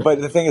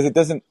 But the thing is,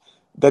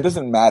 that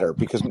doesn't matter,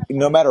 because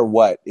no matter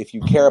what, if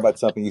you care about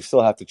something, you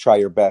still have to try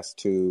your best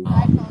to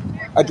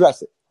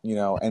address it,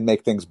 and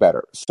make things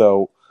better.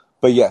 So,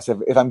 but yes,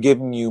 if I'm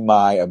giving you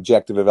my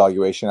objective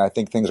evaluation, I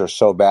think things are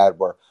so bad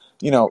where,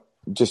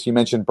 just you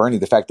mentioned Bernie,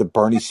 the fact that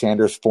Bernie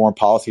Sanders' foreign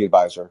policy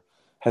advisor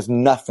has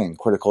nothing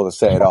critical to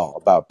say at all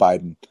about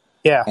Biden.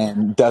 Yeah.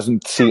 And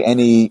doesn't see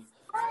any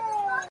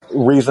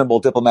reasonable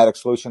diplomatic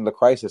solution to the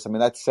crisis. I mean,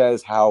 that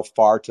says how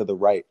far to the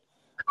right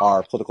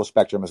our political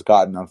spectrum has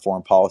gotten on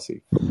foreign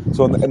policy.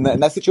 So in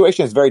that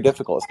situation, it's very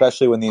difficult,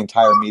 especially when the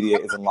entire media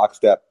is in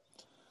lockstep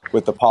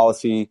with the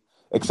policy,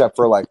 except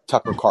for like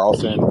Tucker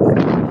Carlson.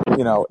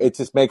 It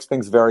just makes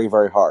things very,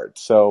 very hard.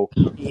 So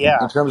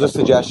in terms of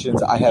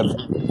suggestions, I'm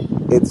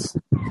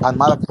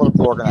not a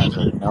political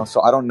organizer,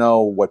 so I don't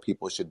know what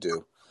people should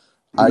do.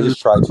 I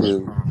just try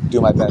to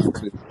do my best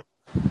to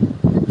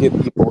give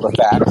people the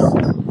facts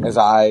as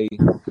I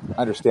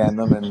understand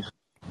them, and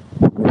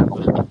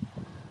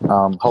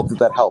hope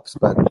that helps.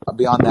 But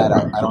beyond that,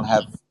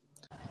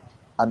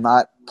 I'm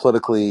not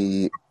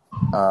politically,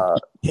 I'm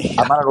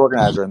not an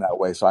organizer in that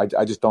way. So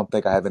I just don't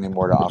think I have any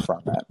more to offer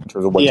on that in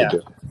terms of what to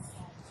do.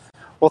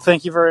 Well,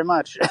 thank you very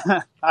much.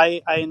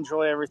 I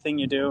enjoy everything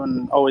you do,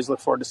 and always look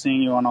forward to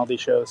seeing you on all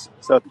these shows.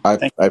 So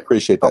I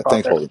appreciate that.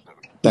 Thanks, Holden.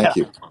 Thank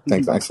you.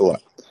 Thanks a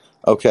lot.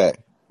 Okay,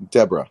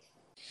 Deborah.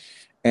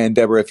 And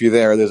Deborah, if you're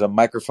there's a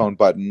microphone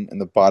button in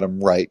the bottom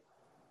right,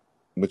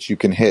 which you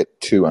can hit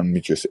to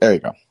unmute yourself. There you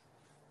go.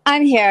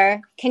 I'm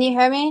here. Can you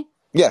hear me?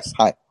 Yes.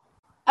 Hi.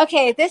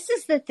 Okay, this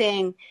is the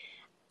thing.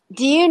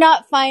 Do you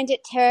not find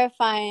it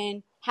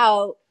terrifying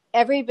how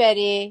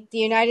everybody, the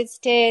United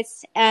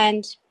States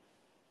and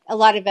a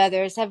lot of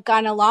others, have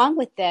gone along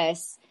with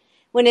this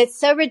when it's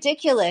so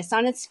ridiculous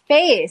on its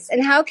face?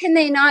 And how can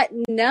they not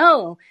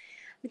know?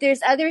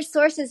 There's other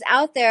sources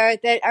out there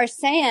that are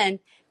saying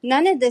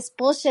none of this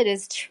bullshit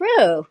is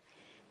true.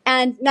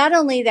 And not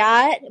only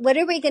that, what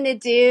are we going to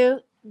do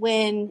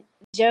when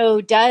Joe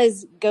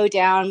does go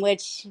down,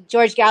 which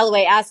George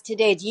Galloway asked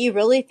today, do you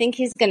really think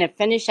he's going to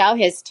finish out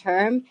his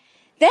term?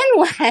 Then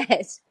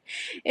what?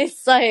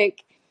 It's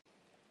like,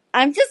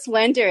 I'm just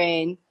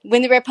wondering,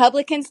 when the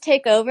Republicans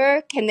take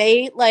over, can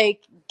they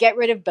get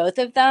rid of both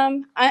of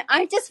them?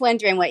 I'm just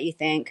wondering what you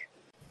think.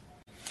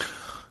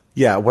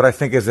 Yeah, what I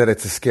think is that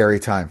it's a scary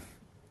time.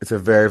 It's a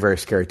very, very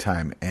scary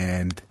time.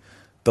 And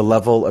the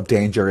level of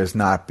danger is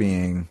not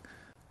being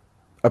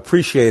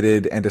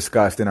appreciated and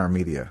discussed in our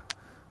media.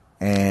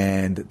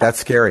 And that's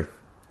scary.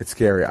 It's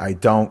scary.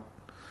 In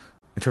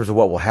terms of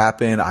what will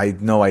happen, I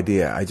have no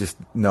idea. I just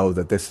know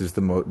that this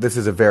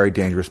is a very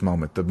dangerous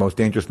moment, the most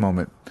dangerous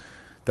moment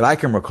that I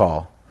can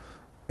recall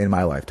in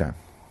my lifetime.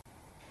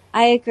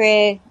 I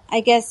agree. I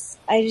guess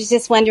I was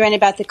just wondering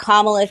about the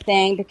Kamala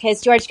thing,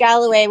 because George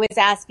Galloway was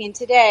asking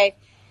today,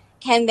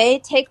 can they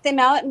take them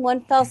out in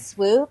one fell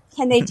swoop?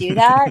 Can they do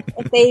that?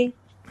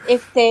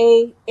 If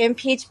they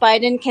impeach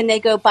Biden, can they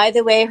go, by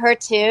the way, her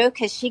too?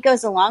 Because she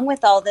goes along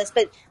with all this,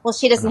 but, well,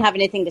 she doesn't have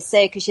anything to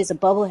say because she's a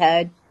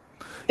bubblehead.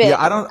 But,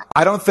 Yeah,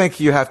 I don't think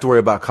you have to worry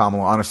about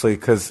Kamala, honestly,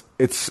 because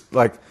it's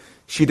like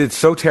she did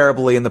so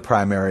terribly in the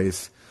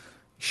primaries.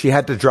 She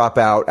had to drop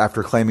out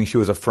after claiming she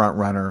was a front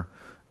runner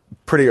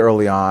pretty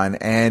early on,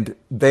 and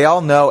they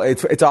all know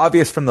it's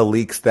obvious from the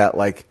leaks that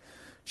like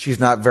she's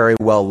not very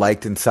well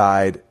liked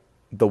inside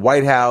the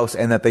White House,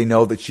 and that they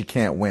know that she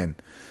can't win.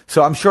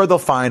 So I'm sure they'll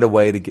find a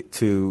way to get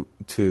to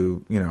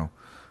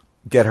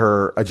get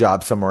her a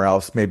job somewhere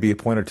else, maybe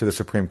appoint her to the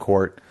Supreme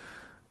Court.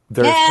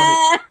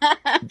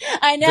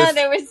 I know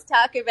there was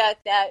talk about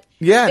that.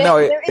 Yeah, but no,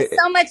 there is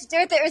so much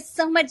dirt. There is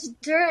so much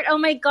dirt. Oh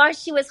my gosh,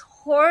 she was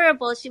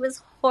horrible. She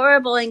was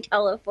horrible in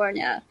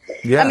California.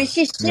 Yeah, I mean,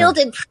 she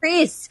shielded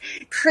priests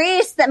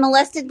that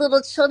molested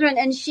little children,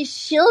 and she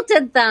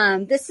shielded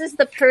them. This is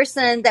the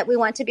person that we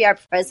want to be our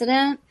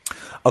president.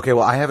 Okay,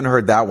 well, I haven't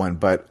heard that one,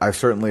 but I've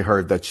certainly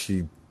heard that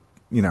she,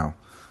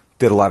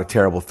 did a lot of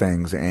terrible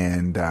things,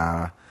 and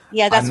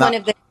yeah, that's one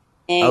of the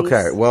things.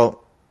 Okay, well.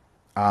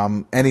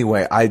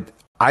 Anyway,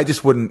 I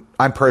just wouldn't.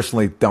 I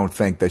personally don't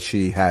think that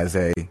she has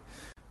a.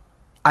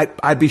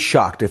 I'd be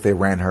shocked if they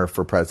ran her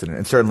for president,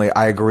 and certainly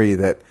I agree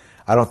that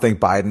I don't think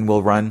Biden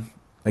will run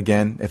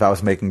again. If I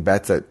was making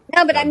bets at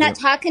no, but I'm not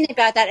talking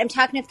about that. I'm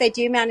talking if they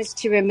do manage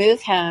to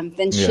remove him,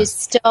 then she's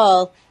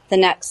still the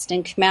next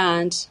in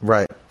command.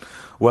 Right.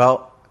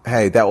 Well,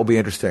 hey, that will be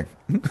interesting.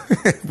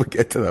 If we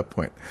get to that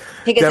point,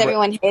 because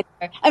everyone hates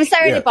her. I'm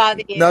sorry to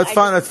bother you. No, it's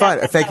fine. It's fine.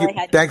 Thank you.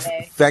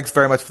 Thanks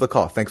very much for the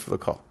call. Thanks for the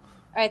call.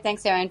 All right,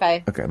 thanks, Aaron.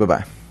 Bye. Okay,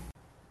 bye-bye.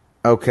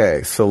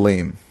 Okay,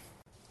 Salim.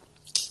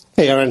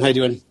 Hey, Aaron, how you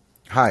doing?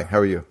 Hi, how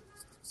are you?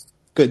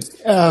 Good.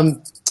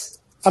 I'm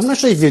not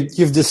sure if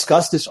you've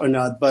discussed this or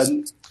not, but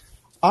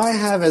I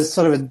have a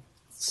sort of a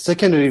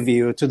secondary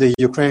view to the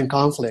Ukraine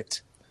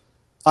conflict.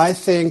 I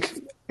think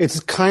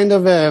it's kind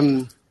of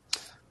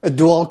a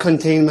dual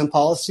containment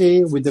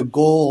policy with the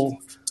goal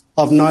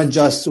of not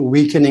just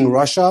weakening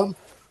Russia,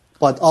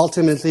 but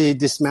ultimately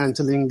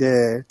dismantling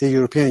the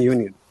European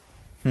Union.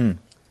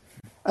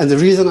 And the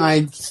reason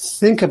I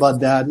think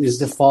about that is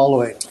the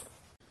following.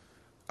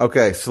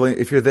 Okay, Celine,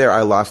 if you're there,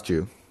 I lost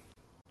you.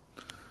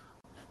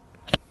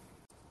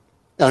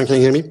 Aaron, can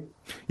you hear me?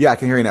 Yeah, I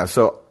can hear you now.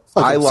 So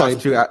okay, I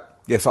lost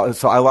you.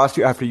 So I lost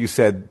you after you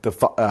said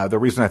the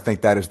reason I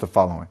think that is the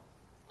following.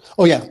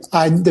 Oh yeah,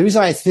 the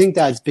reason I think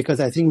that is because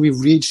I think we've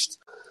reached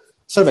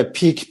sort of a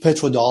peak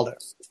petrodollar,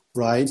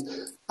 right?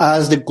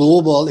 As the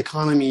global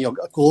economy or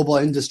global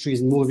industry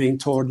is moving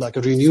toward like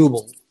a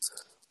renewable.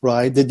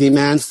 Right, the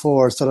demand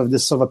for sort of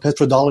this sort of a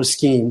petrodollar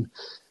scheme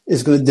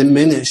is going to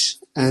diminish,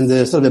 and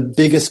the sort of the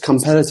biggest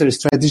competitor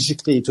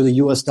strategically to the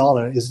U.S.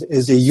 dollar is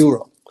the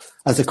euro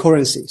as a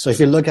currency. So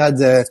if you look at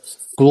the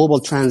global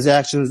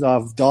transactions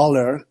of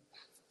dollar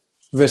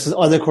versus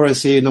other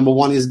currency, number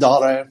one is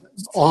dollar,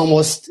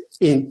 almost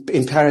in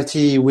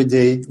parity with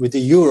the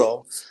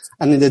euro,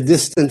 and then the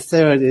distant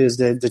third is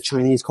the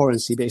Chinese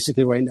currency,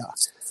 basically right now.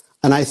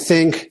 And I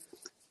think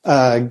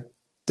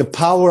the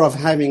power of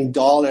having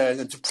dollar,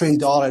 to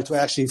print dollar, to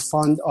actually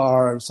fund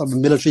our sort of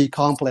military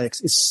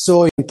complex is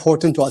so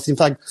important to us. In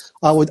fact,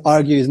 I would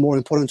argue is more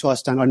important to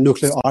us than our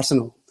nuclear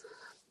arsenal.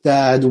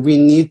 That we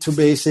need to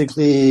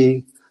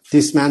basically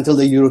dismantle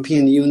the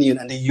European Union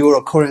and the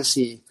euro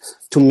currency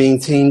to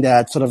maintain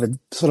that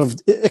sort of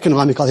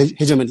economical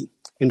hegemony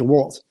in the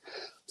world.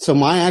 So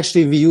my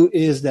actually view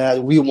is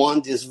that we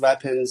want these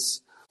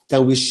weapons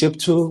that we ship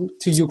to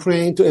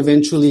Ukraine to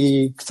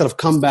eventually sort of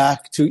come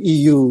back to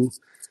EU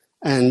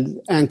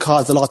and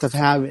cause a lot of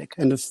havoc.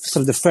 And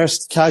the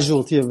first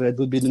casualty of it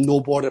would be the no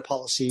border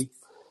policy.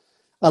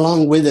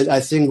 Along with it, I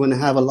think we're going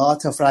to have a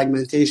lot of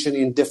fragmentation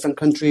in different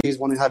countries,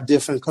 want to have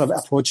different kind of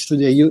approach to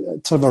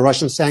the sort of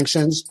Russian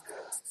sanctions.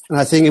 And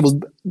I think what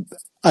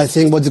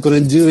it's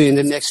going to do in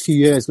the next few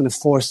years is going to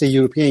force the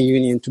European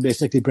Union to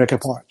basically break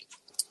apart.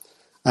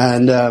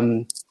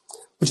 And,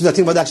 which is, I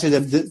think, what actually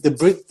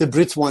the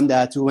Brits want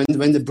that.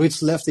 When the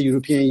Brits left the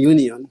European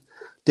Union,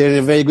 they're in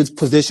a very good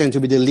position to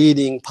be the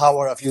leading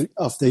power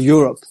of the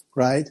Europe,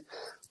 right?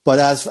 But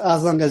as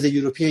long as the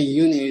European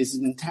Union is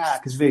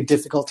intact, it's very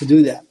difficult to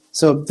do that.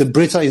 So the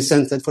Brits are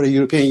incented for the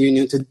European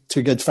Union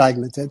to get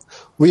fragmented.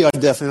 We are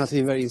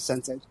definitely very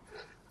incented.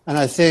 And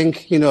I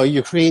think,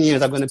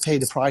 Ukrainians are going to pay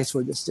the price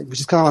for this thing,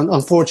 which is kind of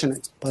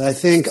unfortunate. But I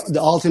think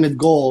the ultimate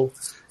goal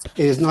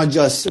is not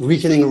just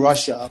weakening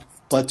Russia,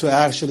 but to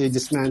actually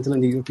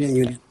dismantling the European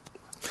Union.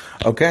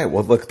 Okay.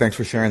 Well, look, thanks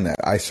for sharing that.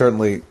 I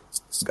certainly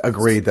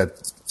agree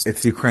that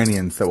it's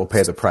Ukrainians that will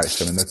pay the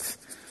price. I mean,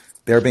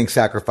 they're being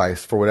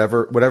sacrificed for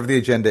whatever the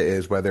agenda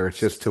is, whether it's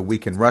just to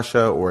weaken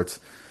Russia or it's,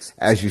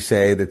 as you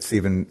say, it's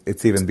even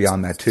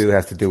beyond that too. It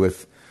has to do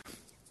with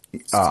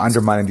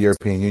undermining the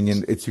European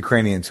Union. It's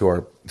Ukrainians who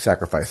are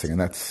sacrificing, and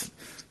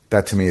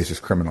that to me is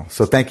just criminal.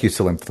 So thank you,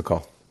 Salim, for the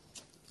call.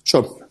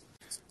 Sure.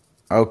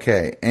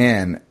 Okay,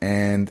 Anne,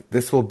 and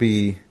this could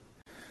be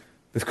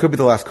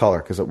the last caller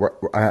because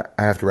I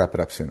have to wrap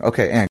it up soon.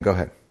 Okay, Anne, go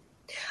ahead.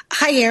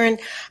 Hi, Aaron.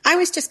 I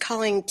was just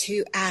calling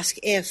to ask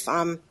if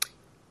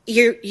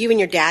you and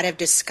your dad have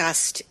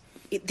discussed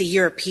the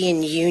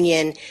European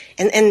Union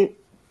and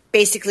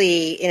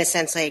basically, in a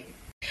sense, like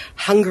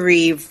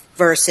Hungary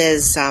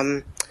versus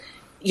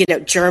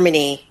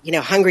Germany.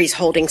 Hungary's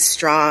holding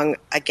strong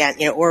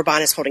against,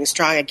 Orban is holding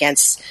strong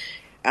against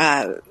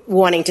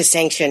wanting to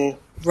sanction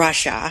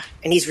Russia,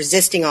 and he's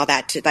resisting all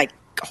that to like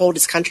hold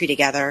his country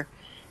together.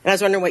 And I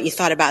was wondering what you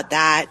thought about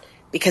that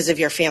because of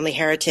your family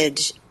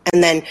heritage.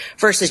 And then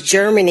versus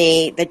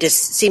Germany, that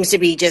just seems to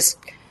be just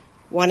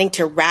wanting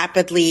to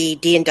rapidly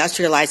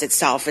deindustrialize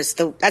itself.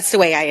 That's the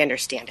way I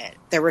understand it.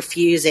 They're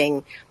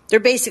refusing. They're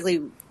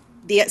basically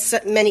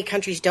many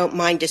countries don't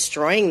mind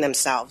destroying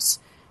themselves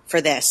for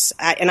this.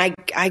 I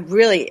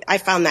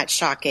found that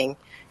shocking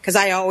because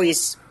I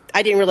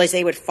didn't realize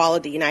they would follow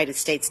the United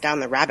States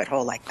down the rabbit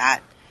hole like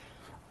that.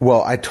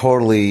 Well, I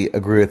totally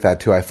agree with that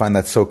too. I find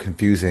that so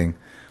confusing.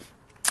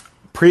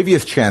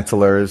 Previous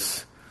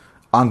chancellors,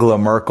 Angela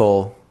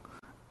Merkel,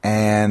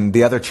 and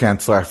the other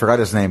chancellor, I forgot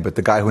his name, but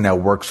the guy who now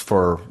works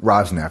for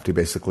Rosneft, he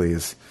basically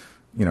is,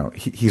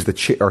 he's the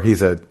chair, or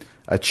he's a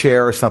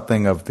chair or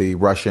something of the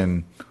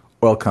Russian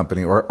oil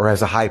company, or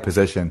has a high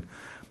position.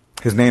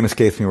 His name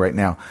escapes me right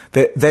now.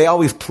 They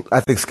always,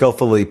 I think,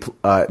 skillfully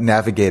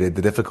navigated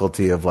the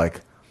difficulty of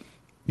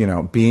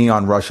being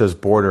on Russia's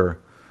border,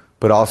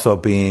 but also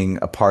being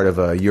a part of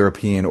a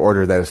European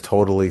order that is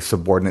totally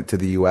subordinate to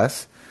the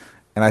U.S.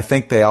 And I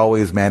think they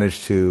always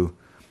managed to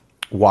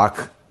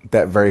walk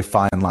that very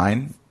fine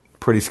line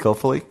pretty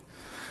skillfully.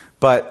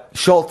 But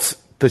Schultz,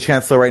 the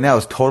chancellor right now,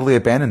 has totally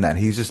abandoned that.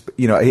 He's just,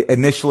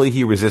 initially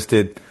he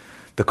resisted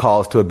the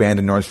calls to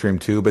abandon Nord Stream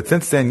 2. But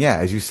since then, yeah,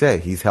 as you say,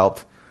 he's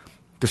helped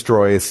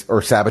destroy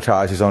or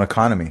sabotage his own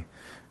economy.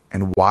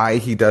 And why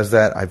he does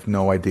that, I have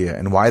no idea.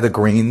 And why the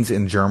Greens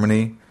in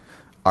Germany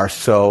are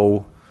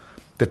so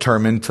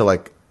determined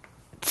to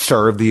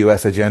serve the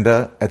U.S.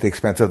 agenda at the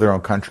expense of their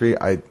own country,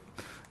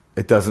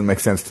 it doesn't make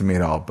sense to me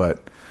at all.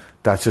 But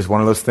that's just one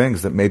of those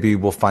things that maybe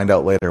we'll find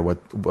out later what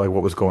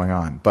was going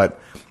on. But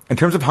in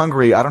terms of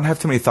Hungary, I don't have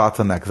too many thoughts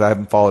on that because I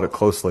haven't followed it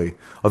closely.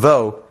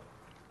 Although,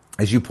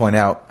 as you point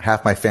out,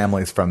 half my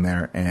family is from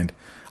there, and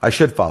I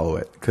should follow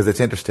it because it's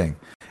interesting.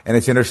 And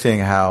it's interesting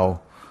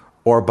how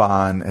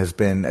Orban has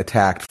been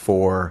attacked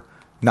for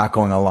not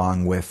going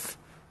along with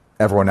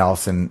everyone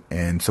else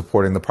and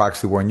supporting the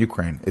proxy war in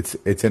Ukraine.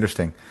 It's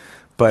interesting,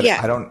 but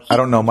yeah, I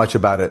don't know much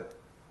about it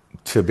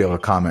to be able to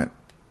comment.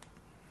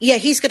 Yeah,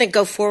 he's going to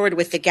go forward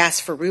with the gas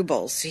for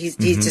rubles. He's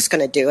just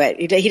going to do it.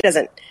 He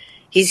doesn't.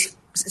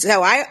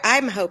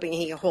 I'm hoping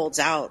he holds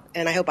out,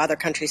 and I hope other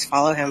countries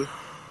follow him.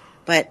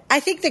 But I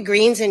think the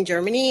Greens in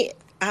Germany,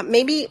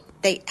 maybe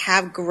they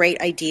have great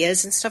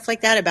ideas and stuff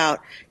like that about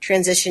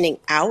transitioning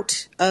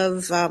out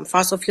of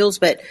fossil fuels,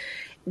 but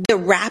the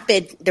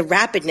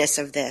rapidness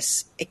of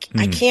this,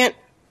 I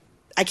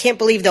can't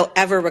believe they'll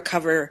ever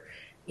recover,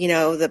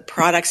 the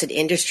products and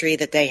industry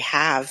that they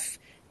have,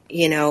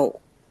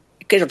 it'll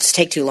just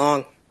take too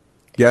long.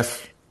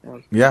 Yes.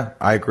 Yeah,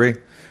 I agree.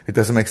 It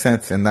doesn't make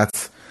sense. And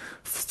that's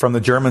from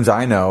the Germans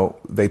I know,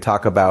 they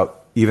talk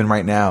about even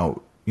right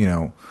now,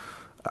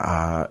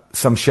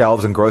 some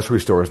shelves in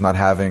grocery stores not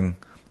having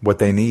what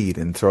they need.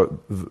 And so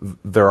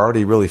they're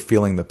already really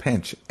feeling the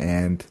pinch.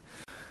 And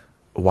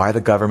why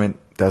the government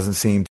doesn't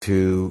seem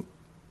to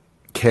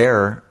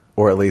care,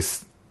 or at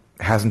least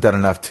hasn't done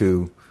enough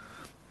to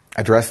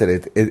address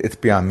it's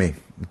beyond me.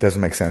 It doesn't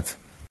make sense.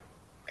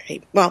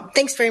 Great. Well,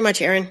 thanks very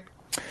much, Aaron.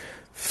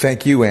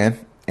 Thank you,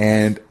 Ann.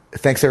 And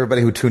thanks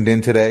everybody who tuned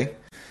in today.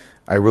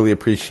 I really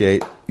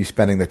appreciate you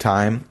spending the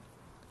time.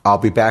 I'll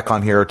be back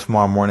on here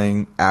tomorrow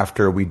morning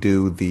after we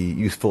do the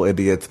Useful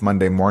Idiots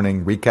Monday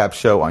morning recap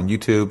show on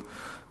YouTube.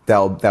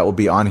 That will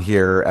be on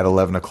here at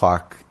 11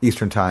 o'clock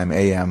Eastern Time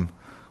a.m.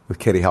 with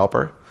Katie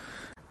Halper.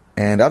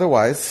 And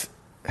otherwise,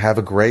 have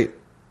a great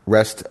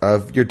rest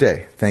of your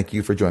day. Thank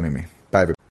you for joining me. Bye, everybody.